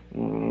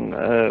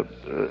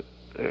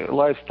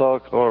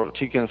livestock or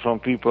chicken from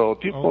people.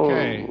 People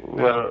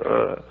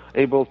were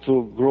able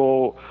to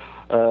grow,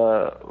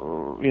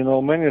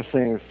 many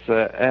things.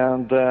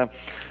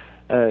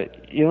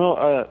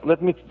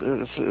 Let me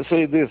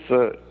say this.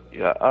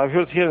 I've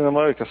heard here in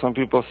America some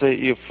people say,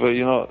 if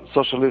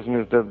socialism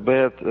is that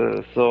bad,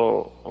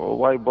 so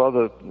why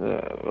bother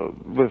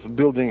with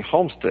building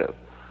Homestead?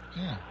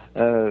 Yeah.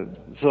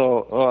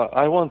 So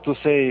I want to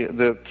say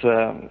that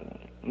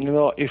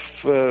if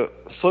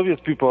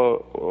Soviet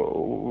people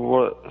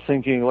were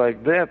thinking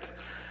like that,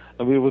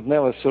 we would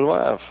never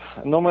survive.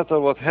 No matter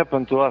what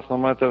happened to us, no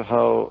matter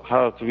how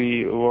hard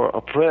we were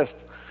oppressed,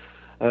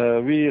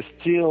 we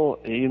still,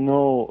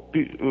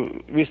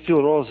 we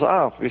still rose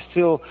up. We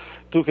still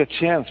took a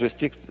chance. We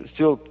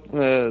still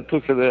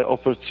took the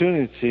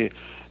opportunity,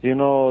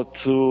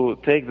 to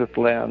take that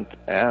land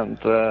and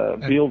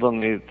build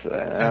on it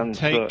and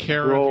take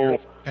care grow.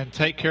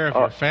 Take care of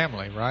your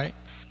family, right?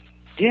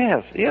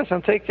 Yes,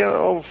 and take care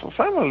of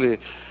family.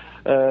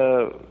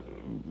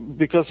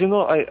 Because,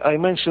 I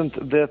mentioned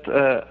that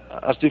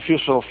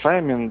artificial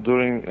famine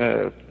during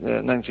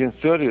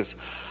 1930s,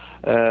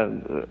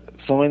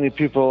 so many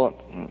people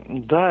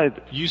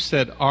died. You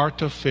said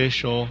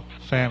artificial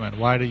famine.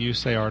 Why do you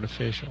say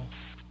artificial?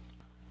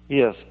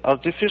 Yes,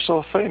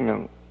 artificial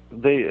famine.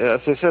 They,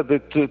 as I said, they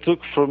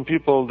took from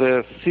people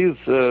their seeds,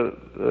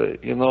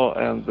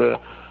 and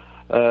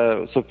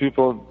so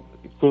people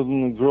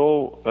couldn't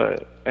grow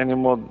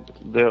anymore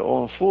their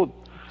own food.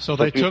 So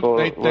they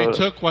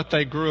took what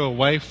they grew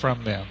away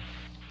from them,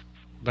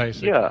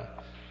 basically.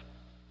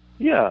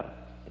 Yeah.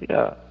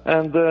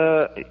 And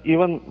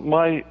even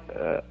my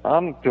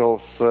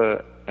uncles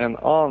and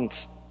aunts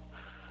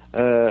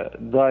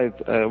died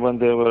when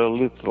they were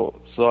little.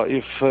 So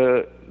if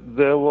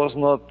there was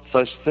not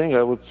such thing,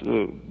 I would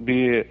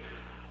be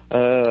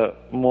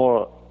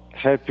more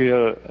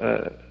happier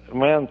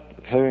man,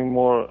 having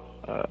more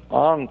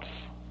aunts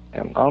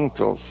and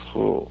uncles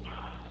who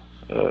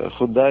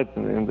died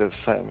in that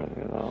famine,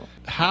 you know.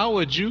 How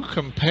would you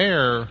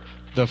compare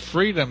the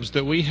freedoms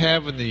that we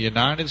have in the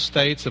United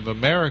States of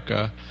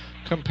America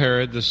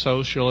compared to the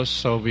Socialist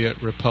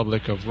Soviet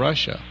Republic of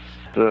Russia?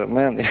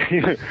 Man,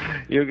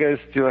 you guys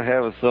still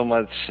have so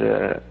much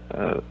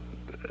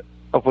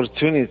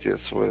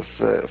opportunities with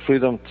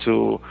freedom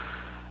to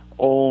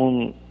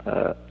own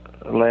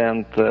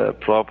land,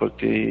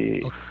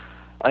 property. Okay.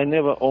 I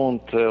never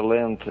owned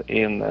land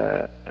in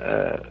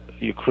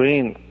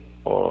Ukraine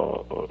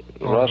or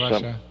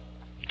Russia.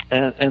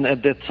 And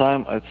at that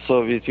time, at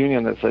Soviet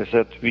Union, as I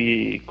said,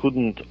 we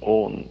couldn't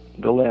own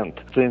the land.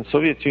 So in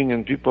Soviet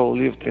Union, people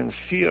lived in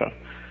fear.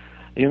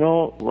 You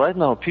know, right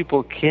now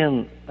people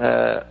can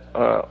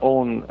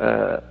own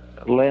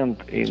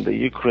land in the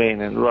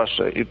Ukraine and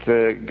Russia. It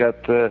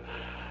got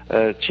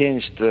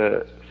changed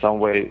some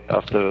way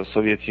after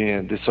Soviet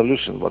Union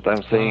dissolution. What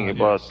I'm saying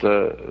about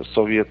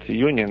Soviet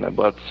Union,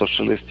 about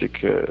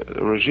socialistic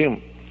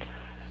regime.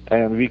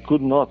 And we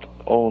could not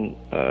own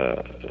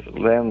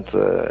land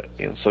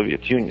in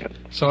Soviet Union.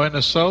 So in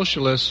the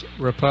Socialist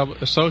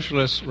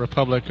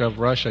Republic of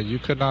Russia, you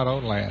could not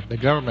own land. The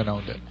government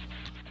owned it.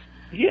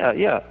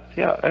 Yeah.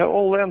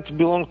 All land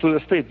belonged to the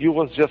state. You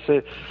was just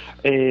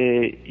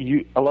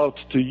you allowed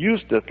to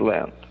use that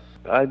land.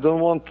 I don't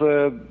want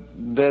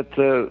that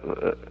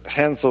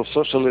hands of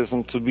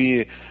socialism to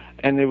be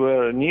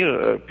anywhere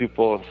near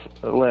people's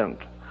land,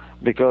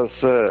 because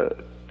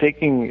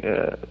taking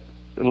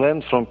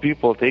land from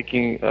people,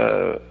 taking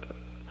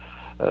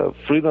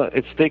freedom,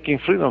 it's taking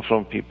freedom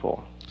from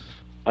people.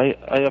 I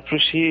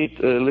appreciate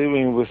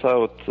living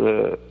without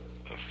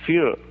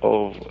fear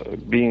of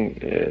being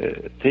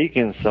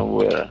taken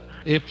somewhere.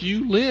 If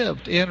you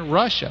lived in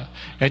Russia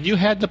and you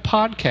had the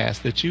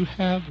podcast that you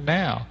have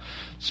now,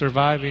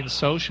 Surviving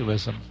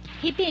Socialism,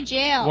 he'd be in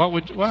jail. What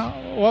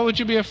would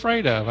you be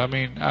afraid of? I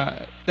mean,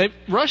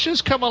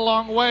 Russia's come a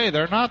long way.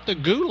 They're not the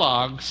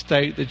gulag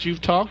state that you've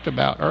talked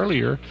about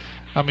earlier.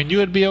 I mean, you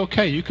would be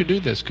okay. You could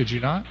do this, could you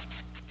not?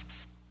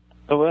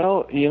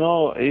 Well, you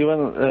know,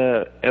 even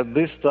at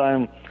this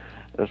time,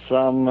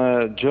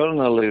 some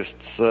journalists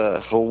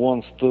who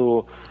wants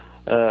to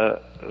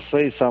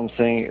say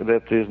something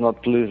that is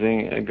not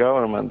pleasing a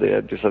government, they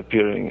are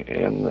disappearing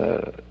in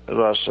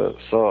Russia.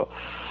 So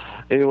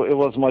it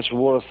was much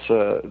worse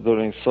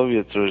during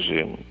Soviet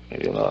regime.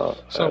 You know,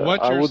 so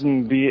what I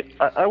wouldn't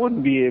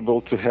be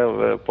able to have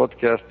a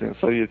podcast in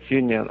Soviet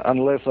Union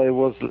unless I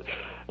was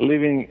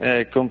living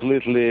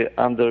completely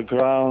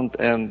underground,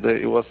 and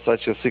it was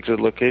such a secret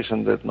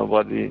location that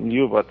nobody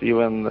knew. But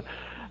even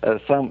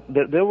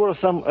there were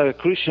some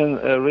Christian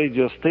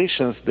radio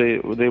stations.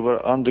 They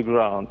were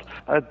underground.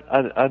 I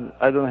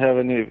don't have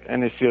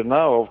any fear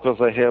now. Of course,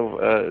 I have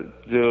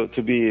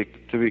to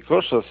be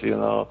cautious, you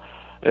know,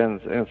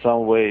 in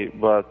some way.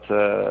 But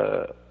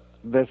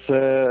that's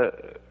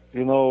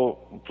you know,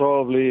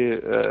 probably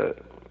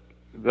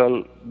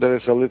there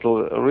is a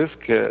little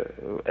risk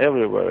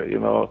everywhere, you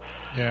know.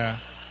 Yeah.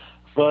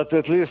 But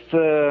at least,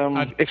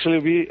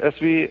 actually, as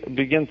we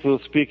begin to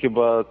speak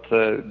about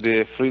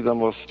the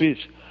freedom of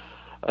speech,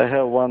 I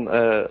have one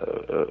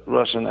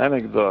Russian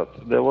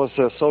anecdote. There was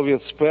a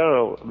Soviet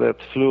sparrow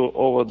that flew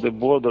over the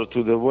border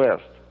to the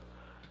west.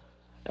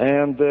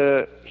 And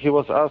he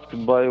was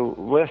asked by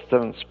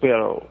Western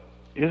sparrow,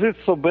 "Is it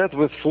so bad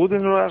with food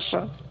in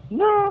Russia?"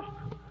 "No."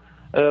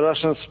 A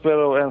Russian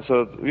sparrow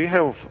answered, "We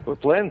have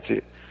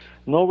plenty.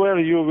 Nowhere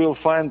you will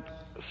find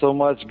so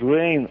much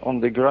grain on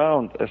the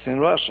ground as in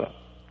Russia.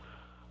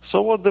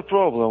 So what's the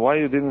problem? Why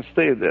you didn't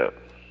stay there?"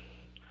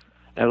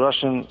 And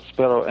Russian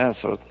sparrow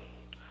answered,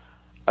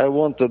 "I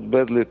wanted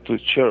badly to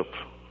chirp."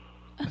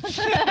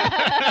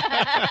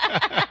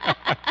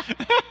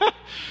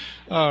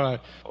 All right.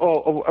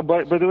 Oh,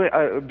 by the way,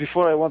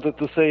 before I wanted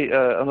to say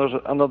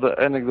another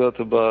anecdote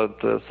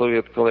about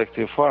Soviet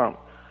collective farm.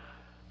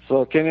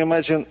 So can you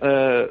imagine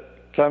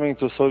coming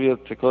to Soviet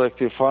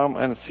collective farm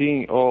and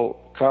seeing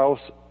all cows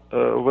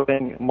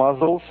wearing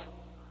muzzles?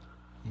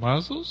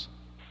 Muzzles?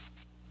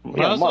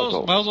 Yeah,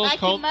 muzzles.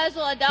 Like you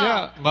muzzle a dog.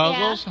 Yeah,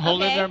 muzzles, Yeah,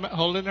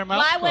 holding their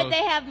mouth Why closed. would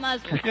they have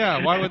muzzles?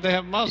 Yeah, why would they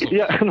have muzzles?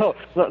 Yeah, no,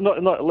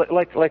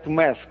 like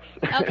masks.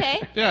 Okay.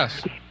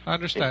 Yes, I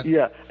understand.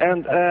 Yeah,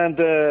 and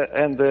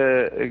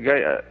a guy,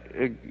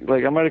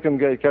 like American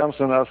guy, comes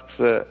and asks,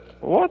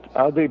 "What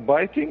are they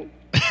biting?"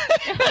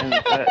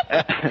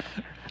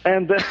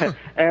 and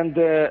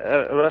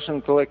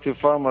Russian collective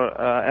farmer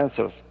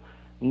answers,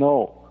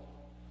 "No,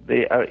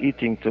 they are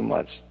eating too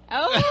much."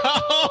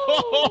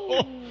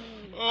 Oh.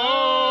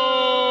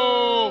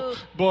 Oh,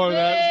 boy,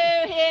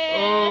 that's...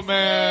 Oh,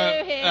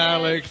 man, Boo-hiss.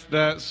 Alex,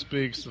 that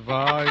speaks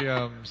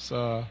volumes.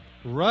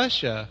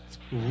 Russia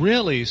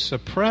really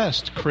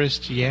suppressed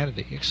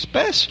Christianity,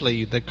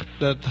 especially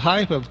the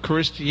type of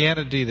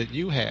Christianity that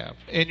you have.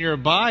 In your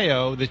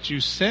bio that you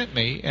sent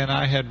me, and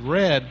I had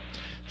read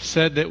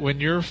said that when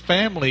your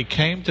family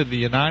came to the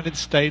United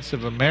States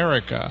of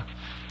America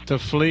to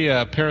flee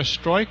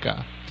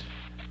perestroika,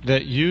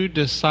 that you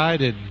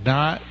decided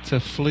not to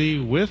flee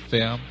with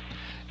them,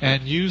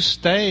 and you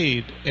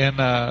stayed in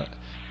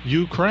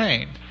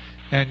Ukraine,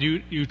 and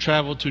you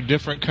traveled to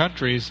different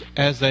countries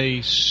as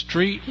a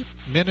street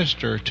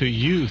minister to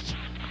youth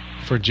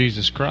for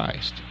Jesus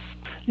Christ.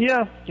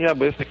 Yeah,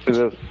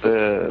 basically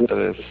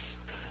that is.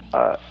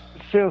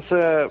 Since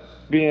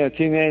being a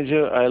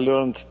teenager, I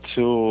learned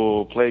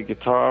to play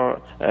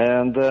guitar,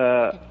 and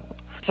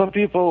some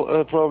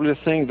people probably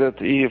think that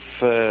if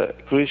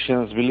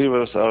Christians,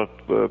 believers are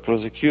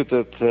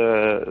persecuted,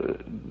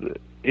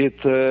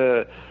 it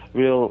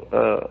will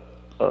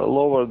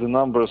lower the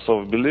numbers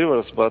of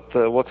believers. But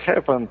what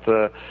happened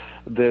that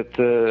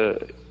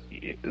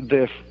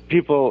the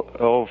people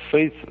of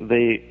faith,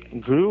 they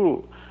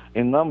grew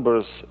in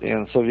numbers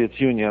in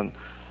Soviet Union,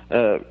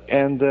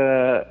 and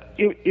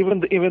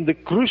even the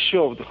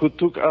Khrushchev, who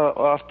took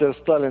after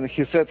Stalin,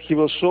 he said he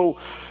will show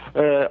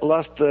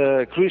last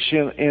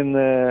Christian in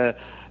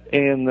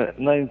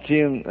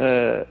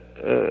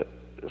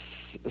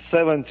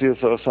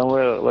 1970s or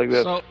somewhere like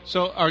that.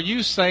 So are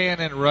you saying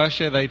in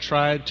Russia they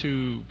tried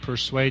to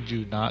persuade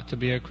you not to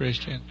be a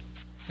Christian?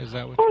 Is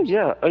that what? Oh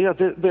yeah.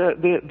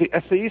 The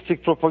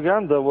atheistic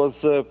propaganda was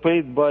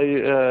paid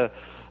by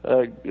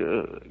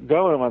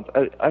government.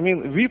 I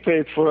mean, we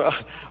paid for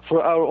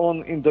our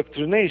own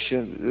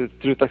indoctrination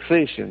through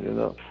taxation. You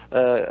know,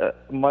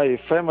 my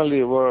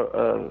family were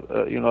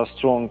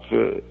strong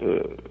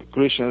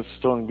Christians,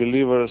 strong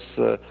believers,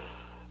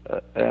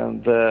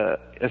 and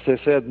as I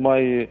said,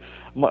 my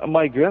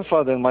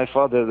grandfather and my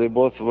father, they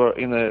both were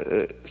in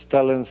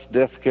Stalin's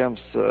death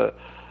camps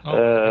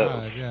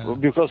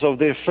because of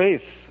their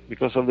faith,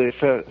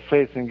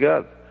 faith in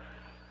God.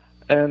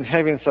 And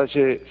having such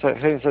a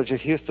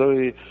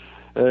history,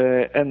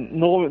 and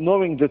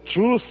knowing the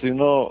truth,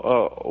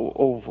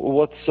 of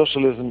what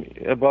socialism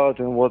is about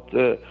and what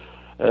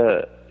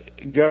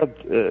God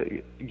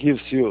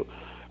gives you,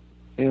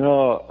 it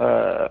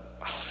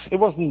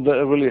wasn't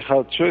a really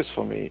hard choice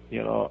for me.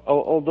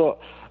 Although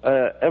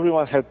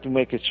everyone had to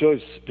make a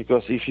choice,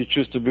 because if you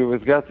choose to be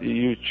with God,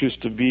 you choose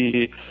to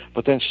be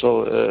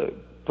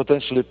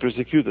potentially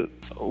persecuted.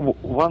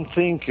 One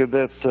thing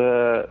that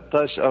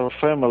touched our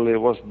family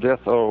was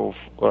death of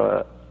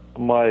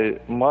my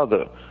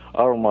mother.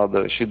 Our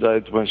mother, she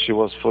died when she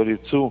was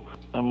 42.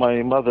 And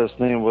my mother's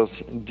name was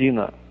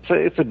Dina. So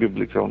it's a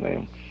biblical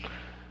name.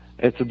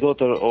 It's a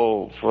daughter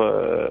of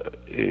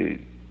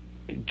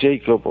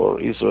Jacob or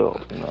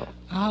Israel.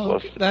 Oh,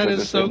 that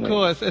is so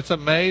cool. It's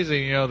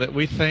amazing, that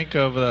we think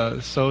of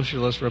the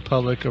Socialist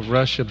Republic of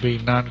Russia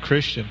being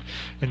non-Christian,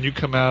 and you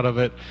come out of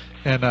it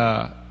and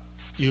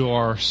you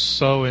are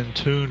so in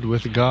tune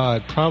with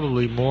God,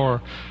 probably more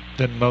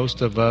than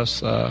most of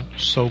us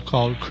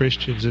so-called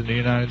Christians in the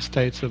United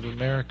States of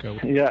America.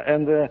 Yeah,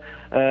 and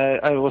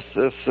I was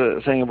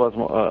saying about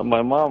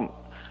my mom,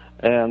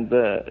 and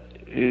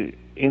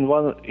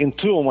in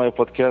two of my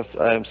podcasts,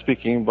 I am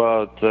speaking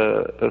about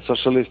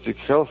socialistic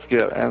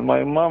healthcare, and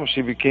my mom,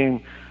 she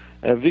became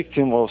a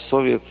victim of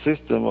Soviet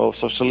system of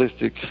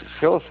socialistic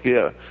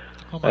healthcare.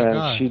 Oh my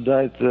God. She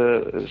died.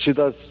 She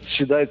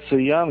died so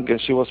young, and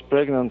she was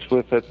pregnant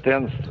with a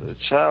 10th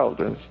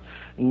child, and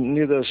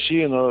neither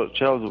she nor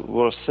child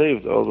were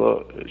saved.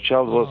 Although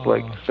child was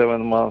like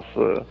 7 months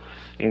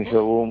in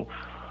her womb,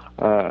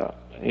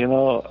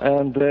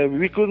 and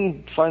we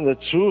couldn't find the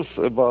truth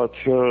about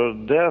her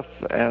death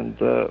and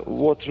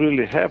what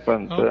really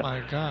happened. Oh my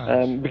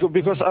God!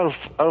 Because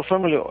our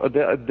family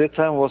at that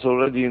time was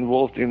already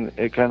involved in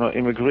a kind of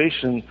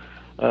immigration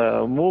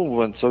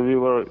movement, so we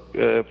were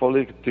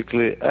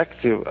politically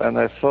active, and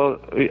I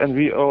thought, and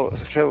we all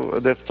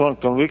have that strong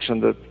conviction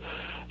that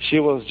she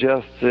was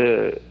just,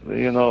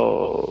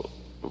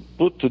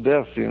 put to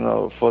death,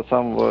 for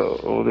some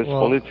of this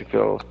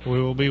political.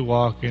 We will be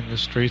walking the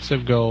streets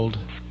of gold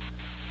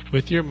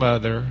with your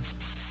mother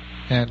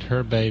and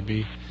her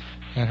baby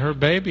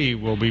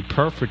will be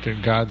perfect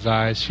in God's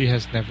eyes. She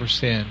has never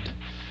sinned,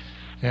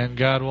 and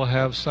God will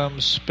have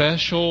some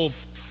special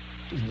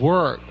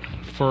work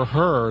for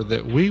her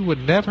that we would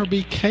never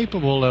be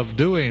capable of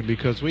doing,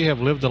 because we have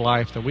lived a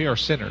life that we are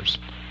sinners.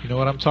 You know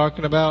what I'm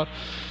talking about?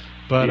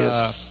 But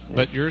yes.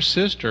 But your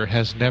sister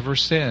has never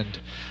sinned,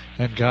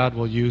 and God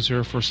will use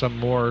her for some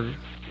more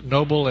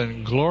noble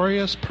and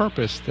glorious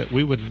purpose that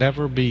we would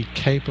never be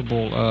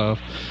capable of.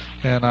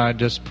 And I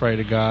just pray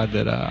to God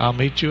that I'll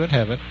meet you in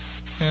heaven,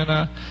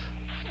 and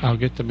I'll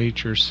get to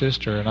meet your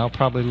sister, and I'll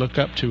probably look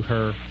up to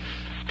her,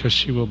 because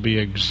she will be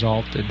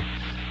exalted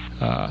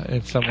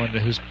in someone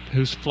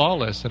who's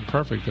flawless and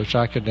perfect, which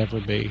I could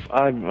never be.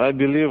 I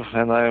believe,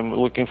 and I'm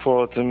looking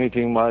forward to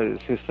meeting my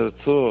sister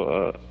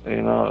too.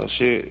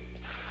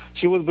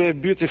 She would be a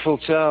beautiful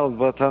child,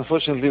 but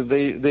unfortunately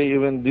they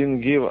even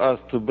didn't give us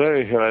to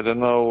bury her. I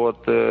don't know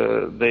what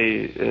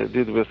they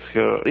did with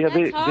her. Yeah,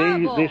 That's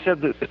horrible. they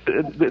said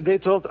that, they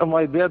told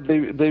my dad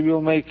they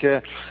will make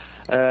a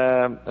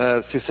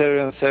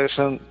cesarean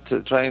section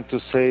trying to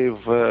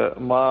save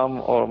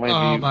mom or maybe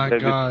oh my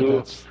baby God,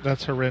 too.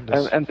 that's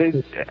horrendous. And they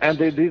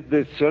did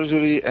the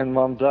surgery, and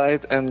mom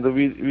died, and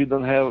we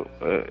don't have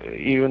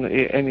even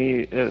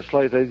any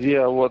slight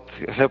idea what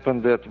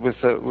happened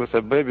with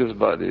a baby's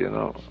body, you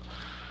know.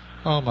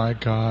 Oh my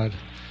God.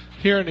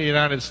 Here in the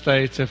United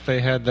States, if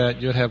they had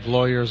that, you'd have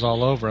lawyers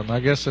all over them. I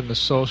guess in the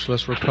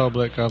Socialist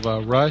Republic of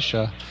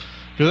Russia,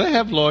 do they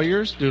have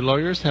lawyers? Do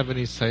lawyers have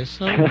any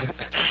say-so?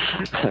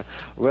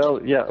 Well,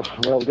 yeah.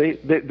 Well, they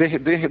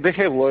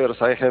have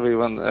lawyers. I have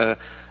even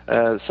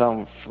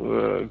some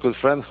good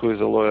friend who is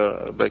a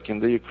lawyer back in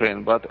the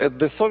Ukraine. But at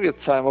the Soviet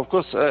time, of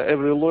course,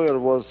 every lawyer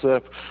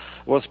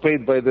was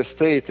paid by the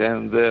state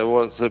and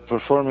was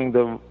performing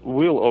the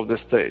will of the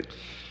state.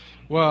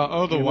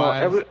 Well,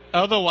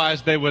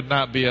 otherwise they would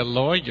not be a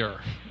lawyer.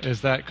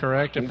 Is that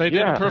correct? If they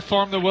didn't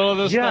perform the will of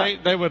the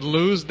state, they would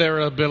lose their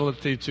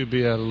ability to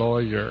be a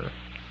lawyer.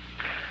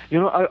 You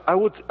know, I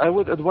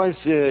would advise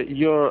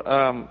your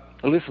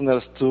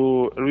listeners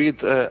to read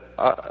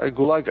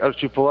Gulag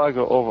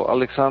Archipelago of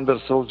Alexander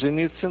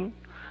Solzhenitsyn.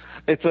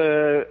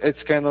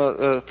 It's kind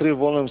of 3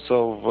 volumes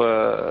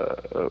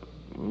of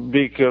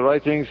big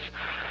writings.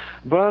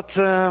 But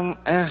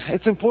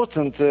it's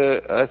important,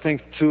 I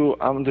think, to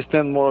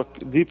understand more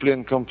deeply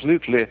and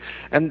completely.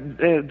 And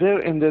there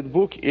in that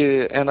book,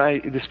 and I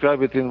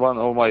describe it in one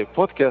of my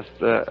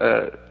podcasts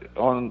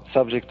on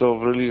subject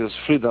of religious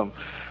freedom,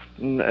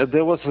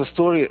 there was a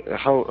story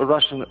how a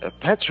Russian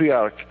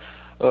patriarch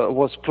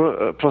was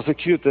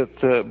prosecuted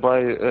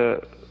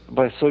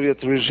by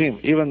Soviet regime.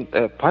 Even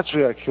a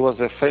patriarch, he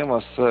was a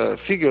famous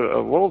figure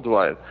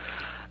worldwide,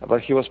 but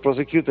he was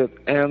prosecuted,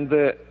 and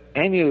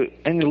any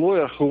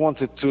lawyer who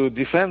wanted to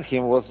defend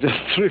him was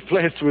just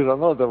replaced with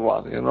another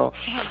one, you know.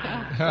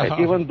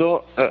 Even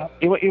though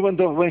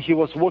when he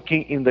was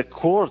walking in the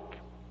court,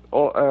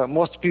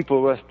 most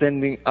people were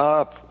standing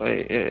up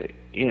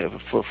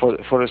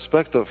for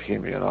respect of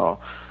him, you know,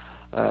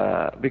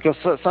 because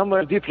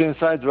somewhere deeply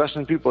inside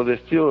Russian people they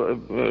still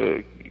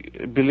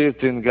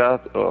believed in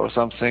God or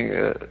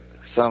something,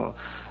 some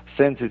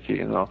sanctity,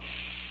 you know.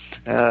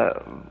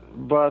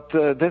 But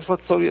that's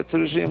what Soviet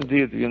regime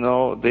did, you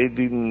know. They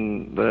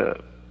didn't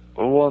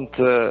want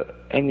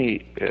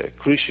any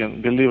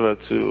Christian believer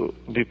to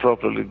be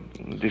properly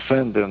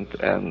defended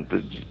and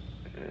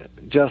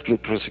justly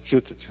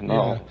prosecuted, you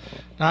know. Yeah.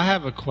 Now, I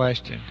have a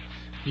question.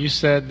 You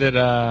said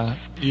that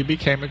you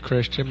became a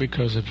Christian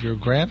because of your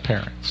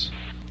grandparents.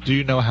 Do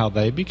you know how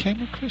they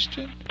became a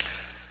Christian?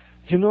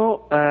 You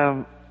know,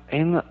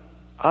 in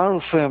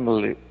our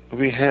family,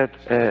 we had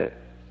a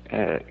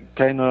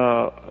kind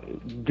of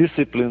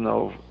discipline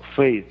of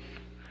faith.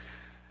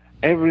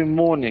 Every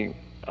morning,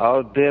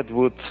 our dad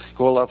would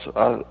call us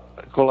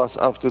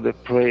up to the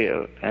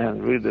prayer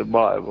and read the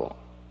Bible.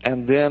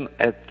 And then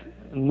at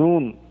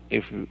noon,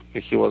 if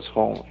he was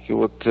home, he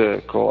would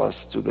call us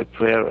to the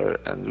prayer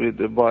and read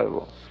the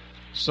Bible.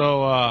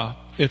 So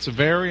it's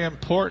very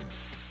important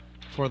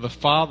for the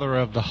father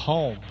of the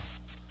home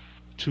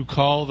to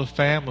call the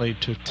family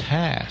to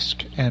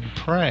task and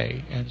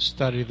pray and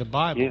study the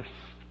Bible. Yes.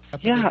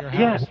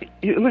 Yeah.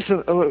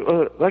 Listen,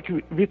 like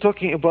we're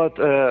talking about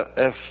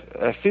a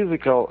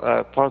physical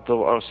part of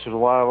our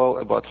survival,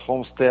 about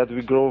homestead.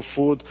 We grow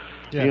food,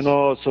 yes. You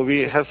know, so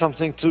we have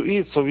something to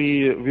eat, so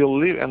we will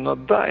live and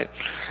not die.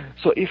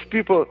 So if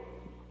people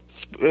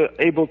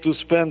able to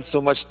spend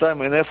so much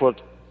time and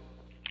effort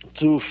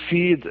to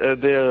feed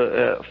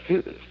their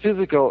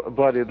physical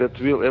body that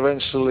will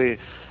eventually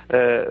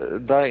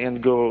die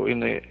and go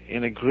in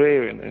a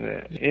grave.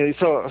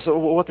 So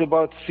what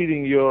about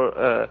feeding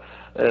your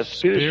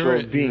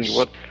spiritual being?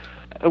 What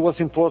was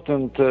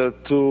important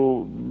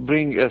to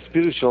bring a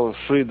spiritual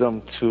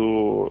freedom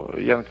to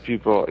young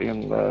people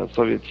in the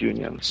Soviet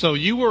Union. So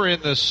you were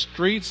in the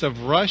streets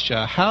of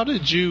Russia. How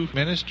did you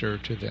minister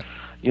to them?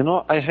 You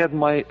know, I had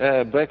my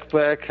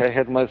backpack, I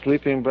had my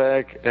sleeping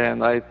bag,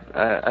 and I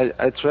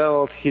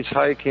traveled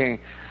hitchhiking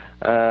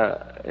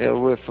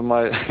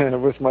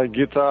with my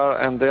guitar,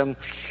 and then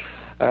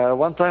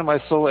one time I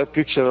saw a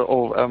picture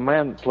of a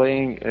man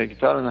playing a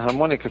guitar and a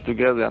harmonica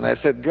together, and I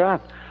said,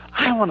 God,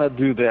 I want to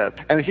do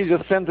that. And he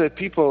just sent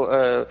people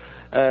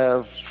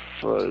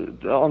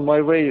on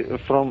my way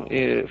from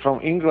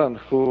England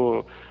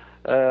who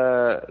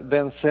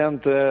then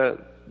sent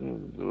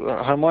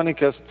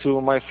harmonicas to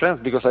my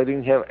friends because I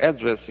didn't have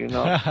address, you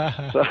know.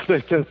 So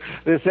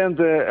they sent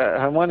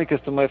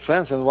harmonicas to my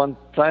friends, and one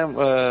time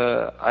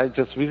I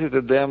just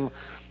visited them.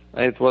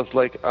 It was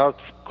like art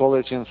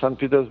college in St.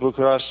 Petersburg,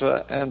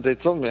 Russia, and they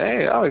told me,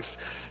 hey, Alex,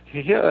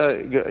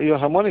 here, your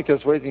harmonica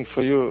is waiting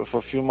for you for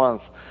a few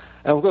months.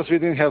 And of course, we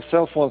didn't have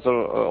cell phones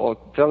or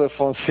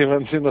telephones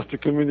even, you know, to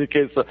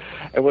communicate. So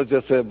it was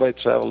just by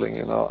traveling,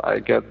 you know, I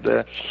got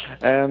there.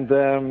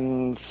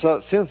 And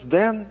so since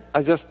then,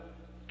 I just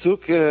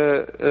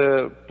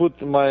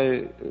put my,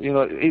 you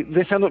know,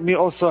 they sent me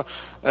also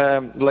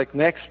like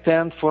neck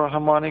stand for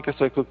harmonica,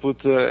 so I could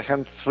put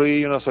hands free,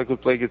 you know, so I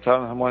could play guitar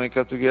and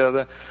harmonica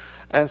together.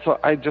 And so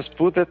I just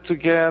put it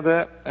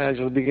together, and I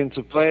just begin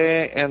to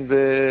play, and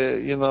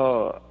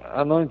the,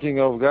 anointing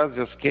of God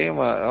just came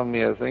on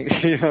me, I think,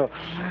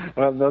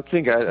 well, not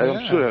think,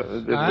 I'm sure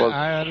it was.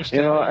 I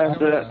understand.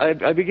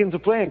 And I begin to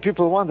play, and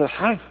people wonder,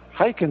 how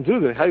you can do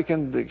that? How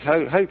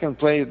you can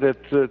play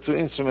that two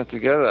instruments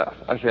together?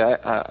 I say,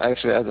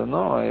 I don't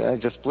know. I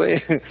just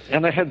play.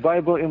 And I had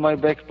Bible in my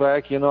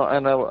backpack, and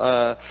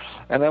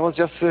I was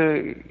just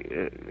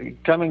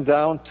coming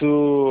down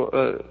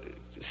to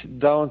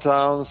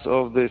downtowns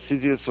of the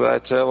cities where I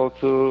traveled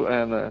to,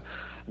 and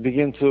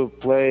begin to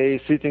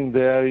play, sitting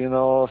there,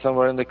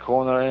 somewhere in the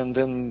corner, and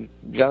then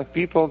young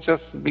people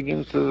just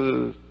begin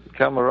to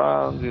come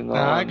around,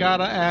 Now, I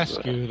gotta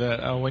ask you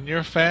that when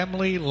your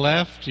family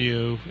left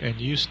you and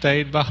you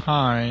stayed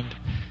behind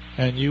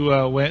and you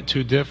went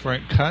to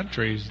different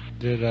countries,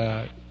 did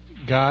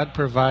God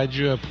provide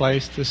you a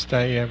place to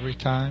stay every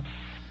time?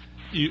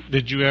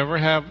 Did you ever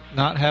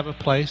not have a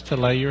place to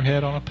lay your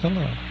head on a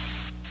pillow?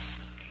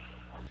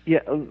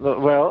 Yeah,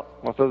 well,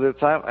 most of the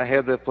time I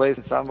had a place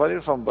in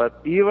somebody's home, but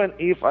even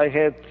if I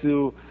had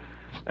to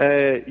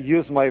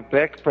use my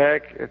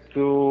backpack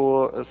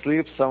to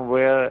sleep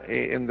somewhere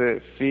in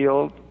the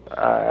field,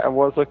 I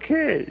was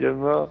okay,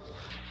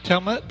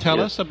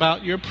 Tell us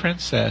about your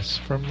princess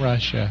from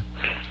Russia.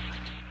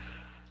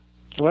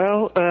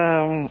 Well,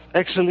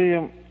 actually,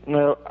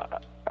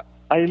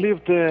 I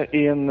lived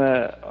in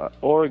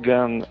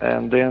Oregon,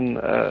 and then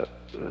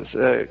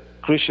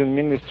Christian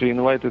ministry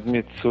invited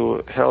me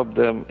to help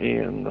them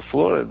in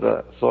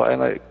Florida. So,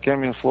 and I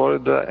came in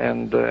Florida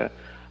and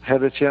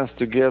had a chance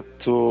to get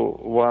to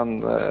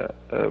one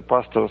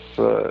pastor's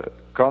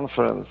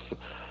conference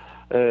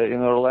in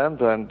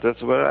Orlando, and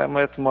that's where I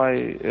met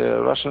my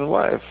Russian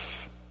wife,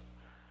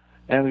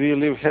 and we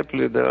live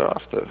happily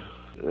thereafter.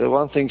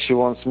 One thing she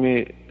wants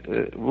me,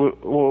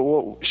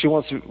 she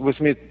wants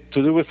with me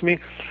to do with me,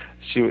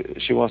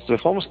 she wants to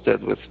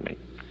homestead with me.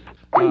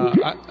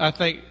 I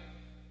think.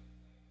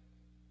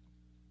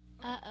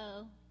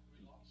 Uh-oh.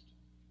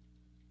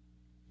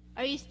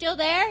 Are you still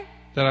there?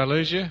 Did I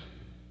lose you?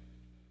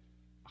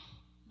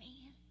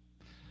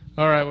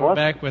 All right, we're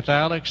back with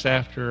Alex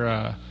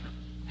after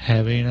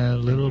having a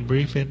little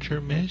brief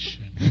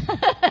intermission.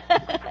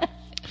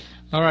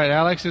 All right,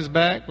 Alex is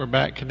back. We're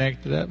back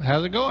connected up.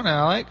 How's it going,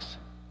 Alex?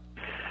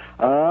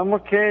 I'm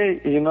okay.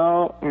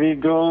 We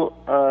go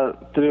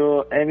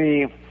through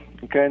any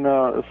kind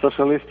of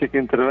socialistic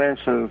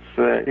interventions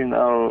in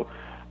our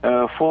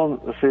phone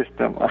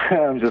system.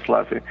 I'm just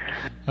laughing.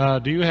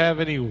 Do you have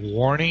any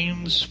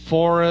warnings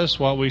for us,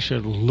 what we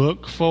should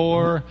look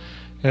for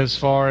as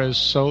far as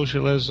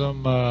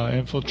socialism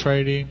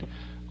infiltrating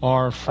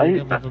our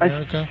freedom of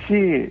America?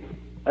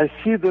 I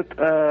see that,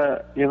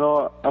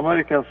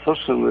 American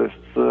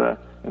socialists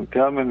and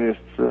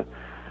communists,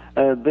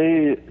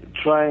 they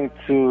trying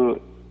to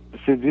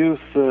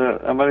seduce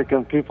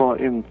American people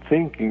in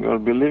thinking or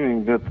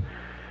believing that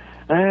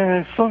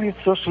Soviet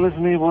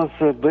socialism was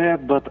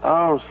bad, but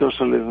our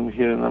socialism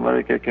here in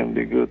America can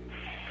be good.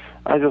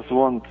 I just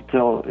want to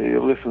tell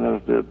your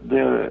listeners that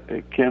there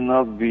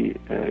cannot be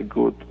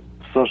good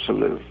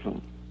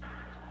socialism.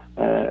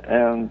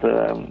 And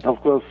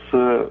of course,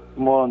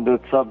 more on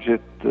that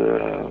subject,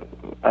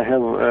 I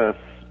have a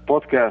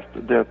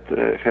podcast that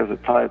has a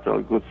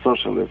title, Good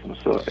Socialism.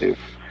 So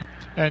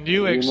and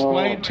you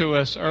explained to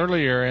us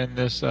earlier in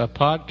this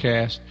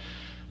podcast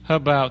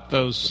about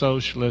those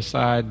socialist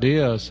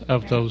ideas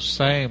of those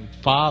same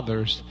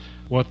fathers,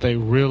 what they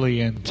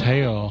really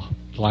entail,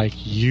 like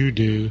you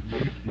do,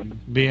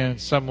 being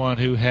someone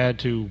who had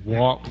to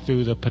walk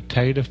through the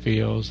potato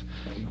fields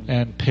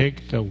and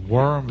pick the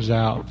worms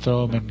out,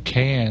 throw them in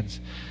cans,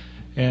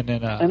 and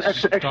then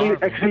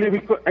actually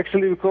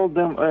we called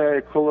them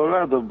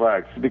Colorado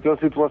bugs, because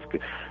it was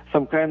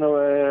some kind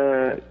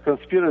of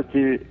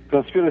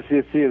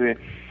conspiracy theory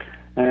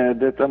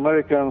that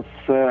Americans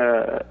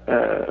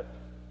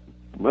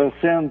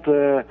sent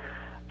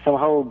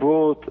somehow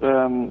brought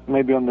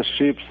maybe on the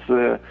ships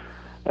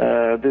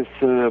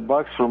these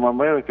bugs from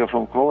America,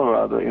 from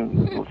Colorado,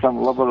 in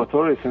some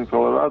laboratories in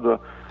Colorado.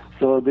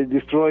 So they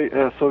destroy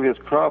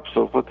Soviet crops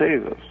of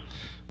potatoes.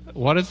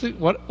 What is it?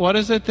 What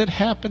is it that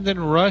happened in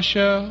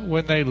Russia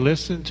when they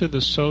listened to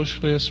the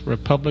Socialist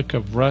Republic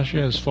of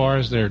Russia as far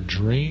as their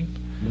dream?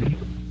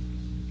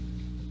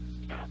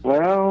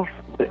 Well,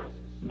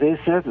 they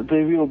said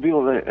they will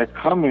build a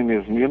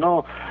communism.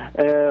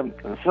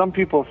 Some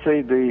people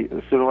say they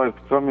survived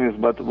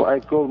communism, but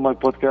I call my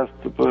podcast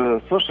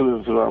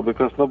Socialism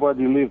because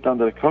nobody lived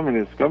under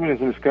communism.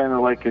 Communism is kind of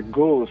like a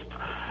ghost.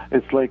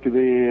 It's like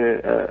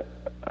the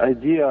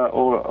idea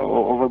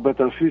of a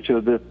better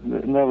future that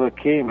never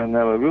came and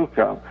never will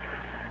come.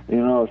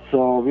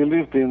 So we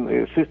lived in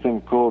a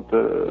system called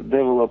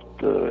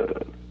developed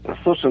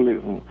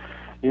socialism,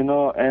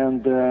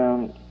 and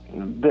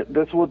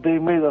that's what they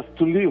made us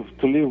to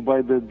live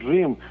by the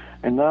dream.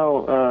 And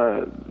now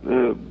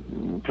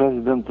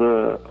President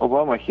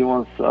Obama, he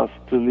wants us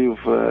to live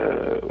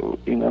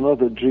in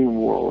another dream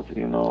world,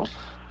 Now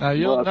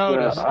you'll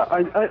notice.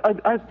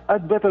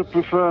 I'd better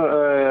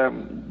prefer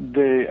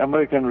the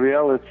American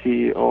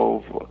reality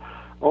of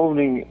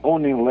owning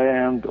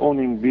land,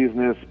 owning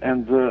business,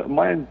 and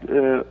mind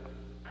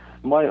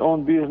my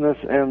own business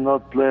and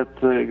not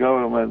let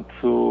government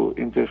to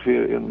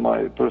interfere in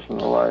my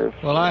personal life.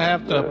 Well, I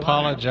have to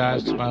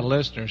apologize to my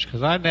listeners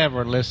because I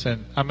never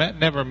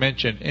never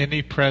mentioned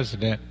any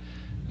president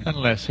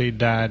unless he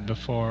died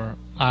before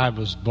I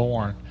was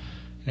born.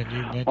 And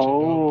you mentioned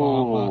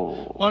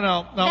Obama. Well,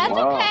 no. That's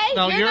okay.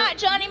 No, you're not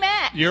Johnny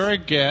Mac. You're a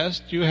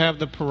guest. You have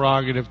the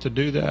prerogative to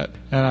do that,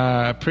 and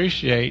I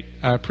appreciate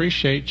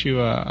you.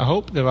 I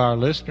hope that our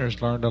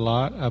listeners learned a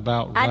lot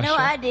about Russia. I know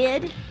I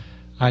did.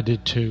 I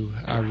did too.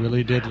 I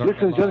really did learn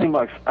Listen, a lot. Johnny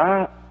Max,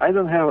 I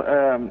don't have,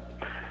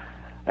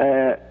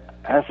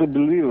 as a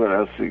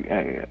believer, as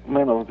a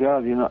man of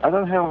God, I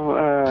don't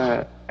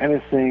have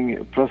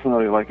anything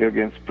personally like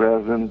against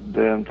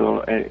president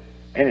or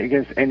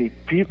against any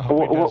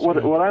people.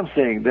 What I'm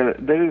saying,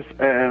 there is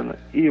an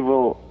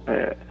evil,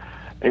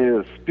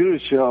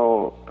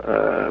 spiritual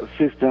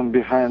system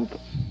behind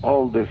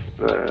all this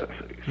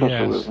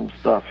socialism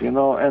stuff, and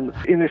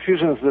in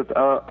Ephesians that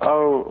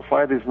our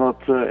fight is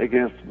not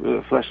against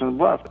flesh and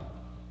blood.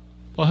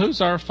 Well, who's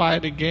our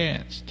fight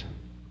against?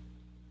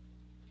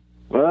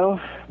 Well,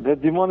 the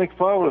demonic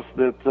powers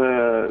that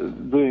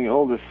doing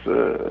all this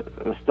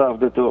stuff.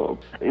 That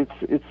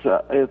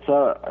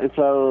it's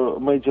our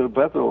major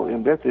battle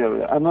in that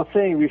area. I'm not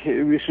saying we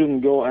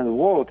shouldn't go and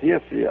vote.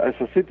 Yes, as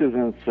a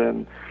citizens,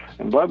 and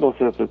Bible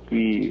says that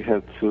we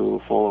have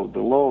to follow the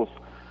laws.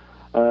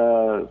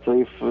 So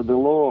if the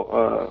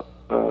law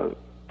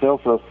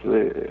tells us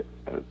to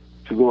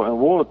go and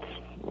vote,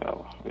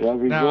 well, yeah,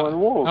 we go and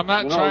vote. I'm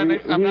not trying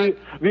to.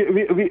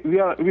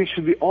 We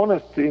should be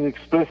honest in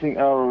expressing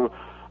our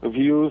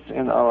views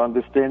and our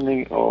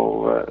understanding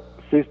of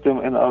system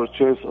and our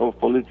choice of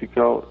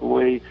political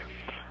way,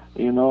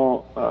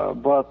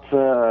 but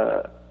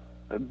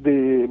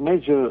the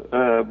major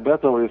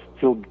battle is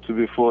still to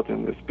be fought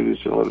in the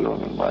spiritual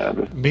realm, in my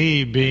understanding.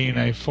 Me being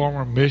a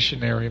former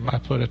missionary, I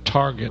put a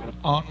target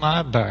on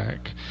my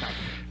back,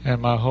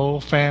 and my whole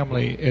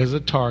family is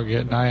a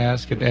target, and I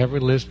ask every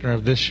listener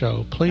of this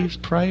show, please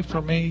pray for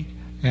me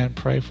and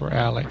pray for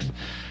Alex,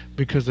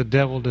 because the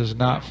devil does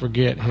not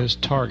forget his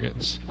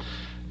targets.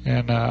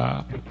 And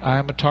I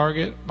am a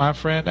target, my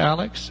friend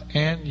Alex,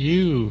 and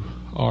you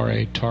are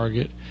a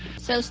target.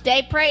 So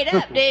stay prayed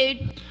up,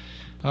 dude.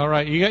 All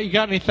right, you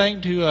got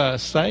anything to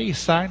say,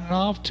 signing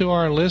off to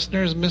our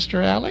listeners,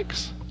 Mr.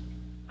 Alex?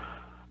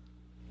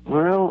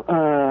 Well,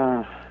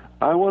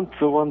 I want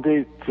to one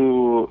day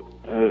to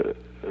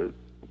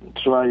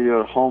try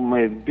your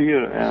homemade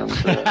beer, and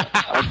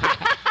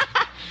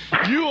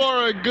you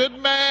are a good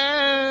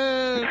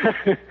man.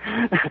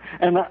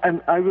 and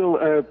I will.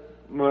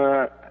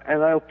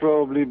 And I'll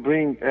probably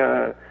bring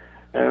a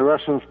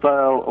Russian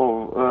style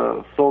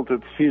of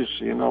salted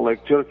fish,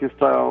 like Turkey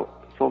style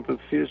salted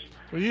fish.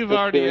 Well, you've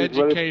already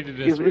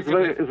educated us.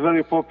 It's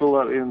very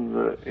popular in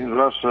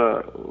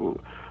Russia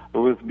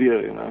with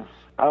beer.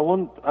 I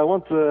want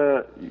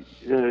to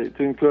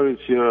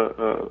encourage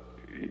your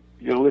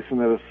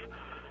listeners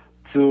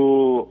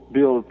to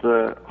build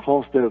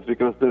homesteads,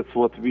 because that's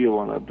what we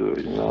want to do.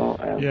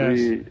 And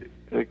yes.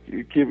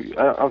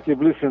 I'll keep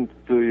listening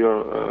to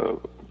your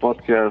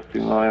podcast,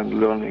 and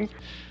learning.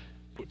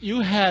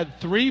 You had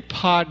 3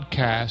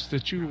 podcasts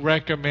that you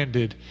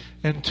recommended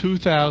in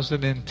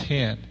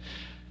 2010.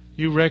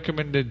 You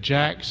recommended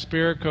Jack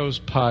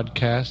Spirko's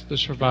podcast, the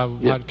Survival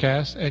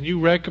Podcast, and you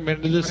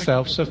recommended the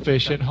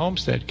Self-Sufficient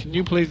Homestead. Can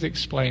you please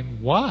explain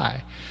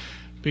why?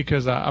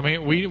 Because,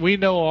 we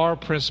know our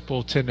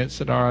principal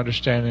tenets and our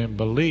understanding and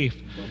belief,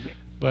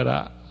 but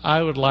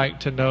I would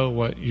like to know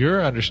what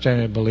your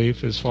understanding and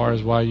belief as far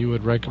as why you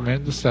would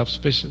recommend the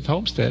Self-Sufficient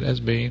Homestead as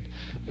being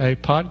a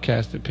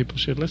podcast that people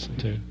should listen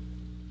to.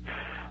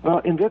 Well,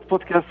 in that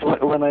podcast,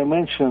 when I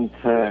mentioned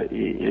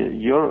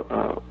your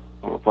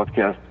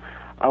podcast,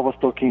 I was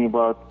talking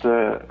about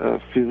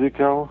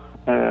physical,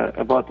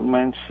 about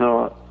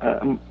mental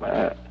and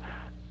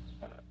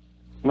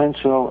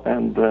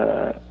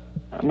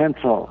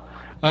mental.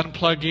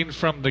 Unplugging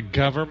from the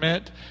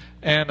government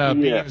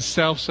and being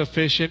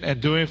self-sufficient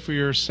and doing it for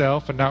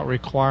yourself and not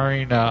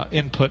requiring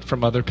input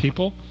from other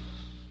people.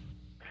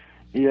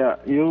 Yeah,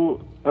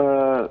 you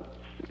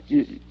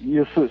need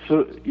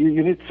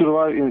to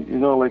survive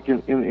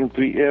in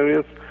 3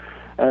 areas: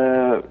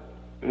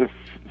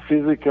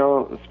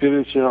 physical,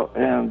 spiritual,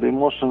 and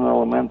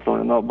emotional,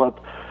 mental. But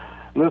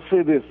let's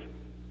say this: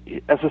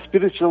 as a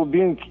spiritual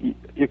being,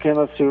 you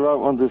cannot survive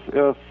on this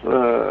earth.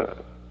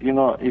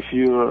 If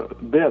you're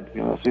dead,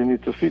 so you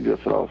need to feed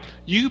yourself.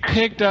 You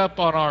picked up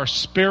on our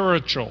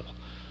spiritual,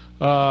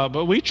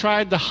 but we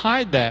tried to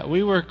hide that.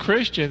 We were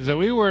Christians, and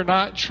we were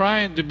not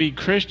trying to be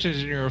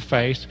Christians in your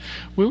face.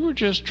 We were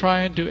just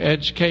trying to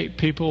educate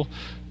people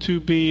to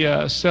be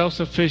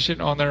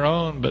self-sufficient on their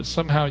own, but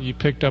somehow you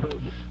picked up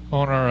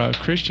on our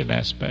Christian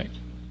aspect.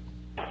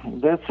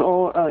 That's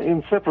all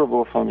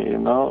inseparable for me,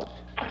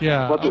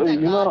 Yeah. But,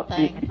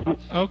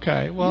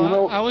 okay,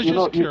 well, I was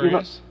just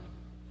curious.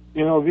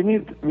 We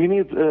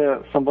need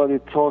somebody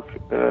talk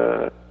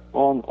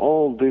on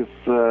all these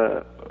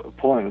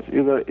points.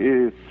 Either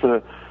it's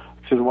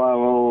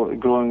survival,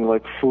 growing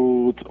like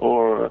food,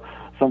 or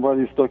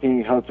somebody's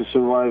talking how to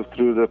survive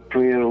through the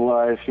prayer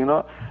life. You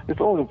know, it's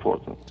all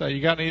important. So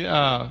you got any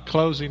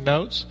closing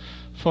notes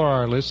for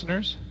our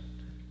listeners?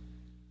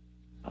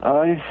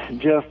 I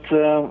just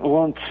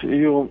want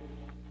you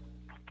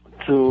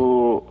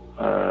to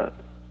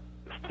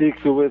stick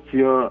with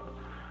your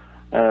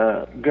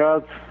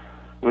God,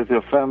 with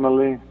your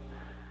family,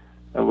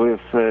 with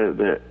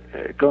the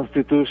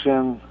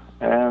Constitution,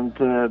 and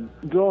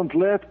don't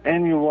let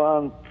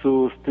anyone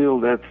to steal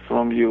that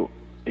from you.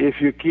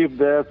 If you keep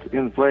that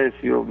in place,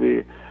 you'll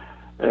be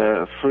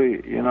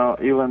free, you know,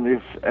 even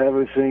if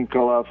everything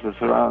collapses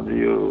around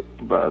you,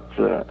 but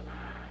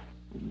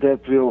that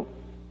will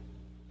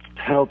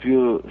help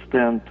you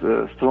stand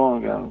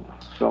strong and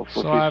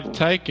self-sufficient. So I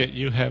take it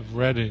you have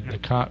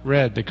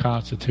read the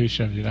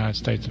Constitution of the United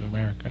States of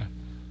America.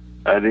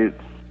 I did.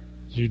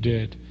 You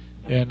did.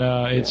 And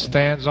it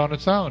stands on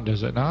its own,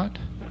 does it not?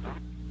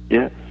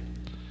 Yes.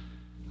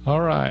 All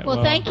right.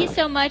 Well, thank you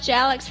so much,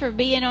 Alex, for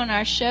being on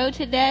our show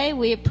today.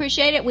 We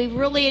appreciate it. We've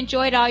really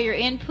enjoyed all your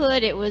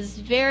input. It was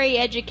very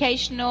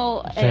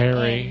educational.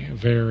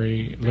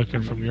 Very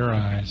looking from your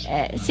eyes.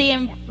 That's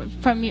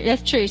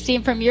true.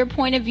 Seeing from your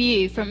point of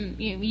view,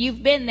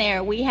 you've been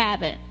there, we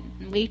haven't.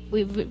 We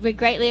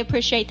greatly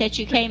appreciate that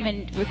you came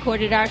and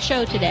recorded our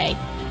show today.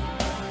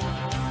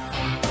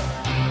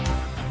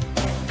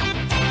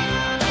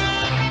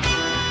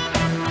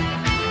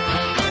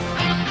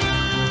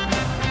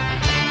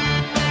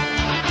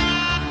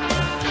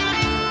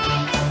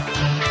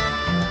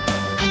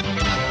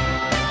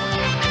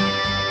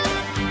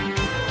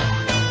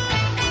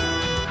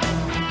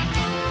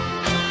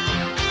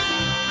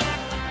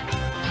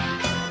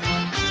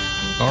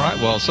 All right,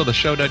 well, so the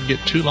show doesn't get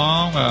too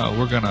long.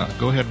 We're going to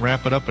go ahead and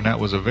wrap it up, and that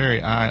was a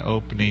very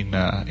eye-opening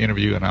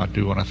interview, and I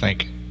do want to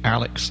thank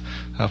Alex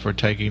for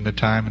taking the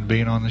time and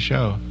being on the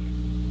show.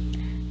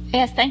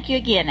 Yes, thank you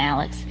again,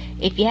 Alex.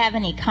 If you have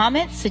any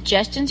comments,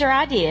 suggestions, or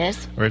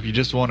ideas, or if you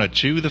just want to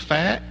chew the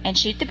fat and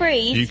shoot the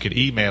breeze, you can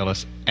email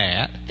us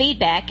at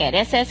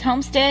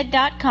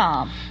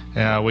feedback@sshomestead.com.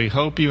 We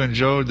hope you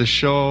enjoyed the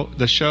show,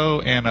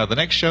 and the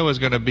next show is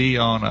going to be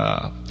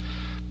on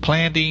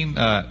planting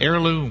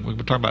heirloom. We're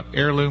talking about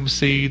heirloom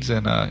seeds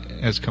and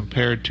as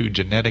compared to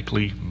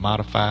genetically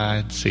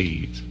modified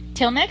seeds.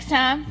 Till next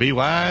time, be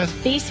wise,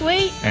 be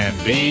sweet, and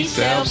be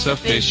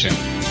self-sufficient.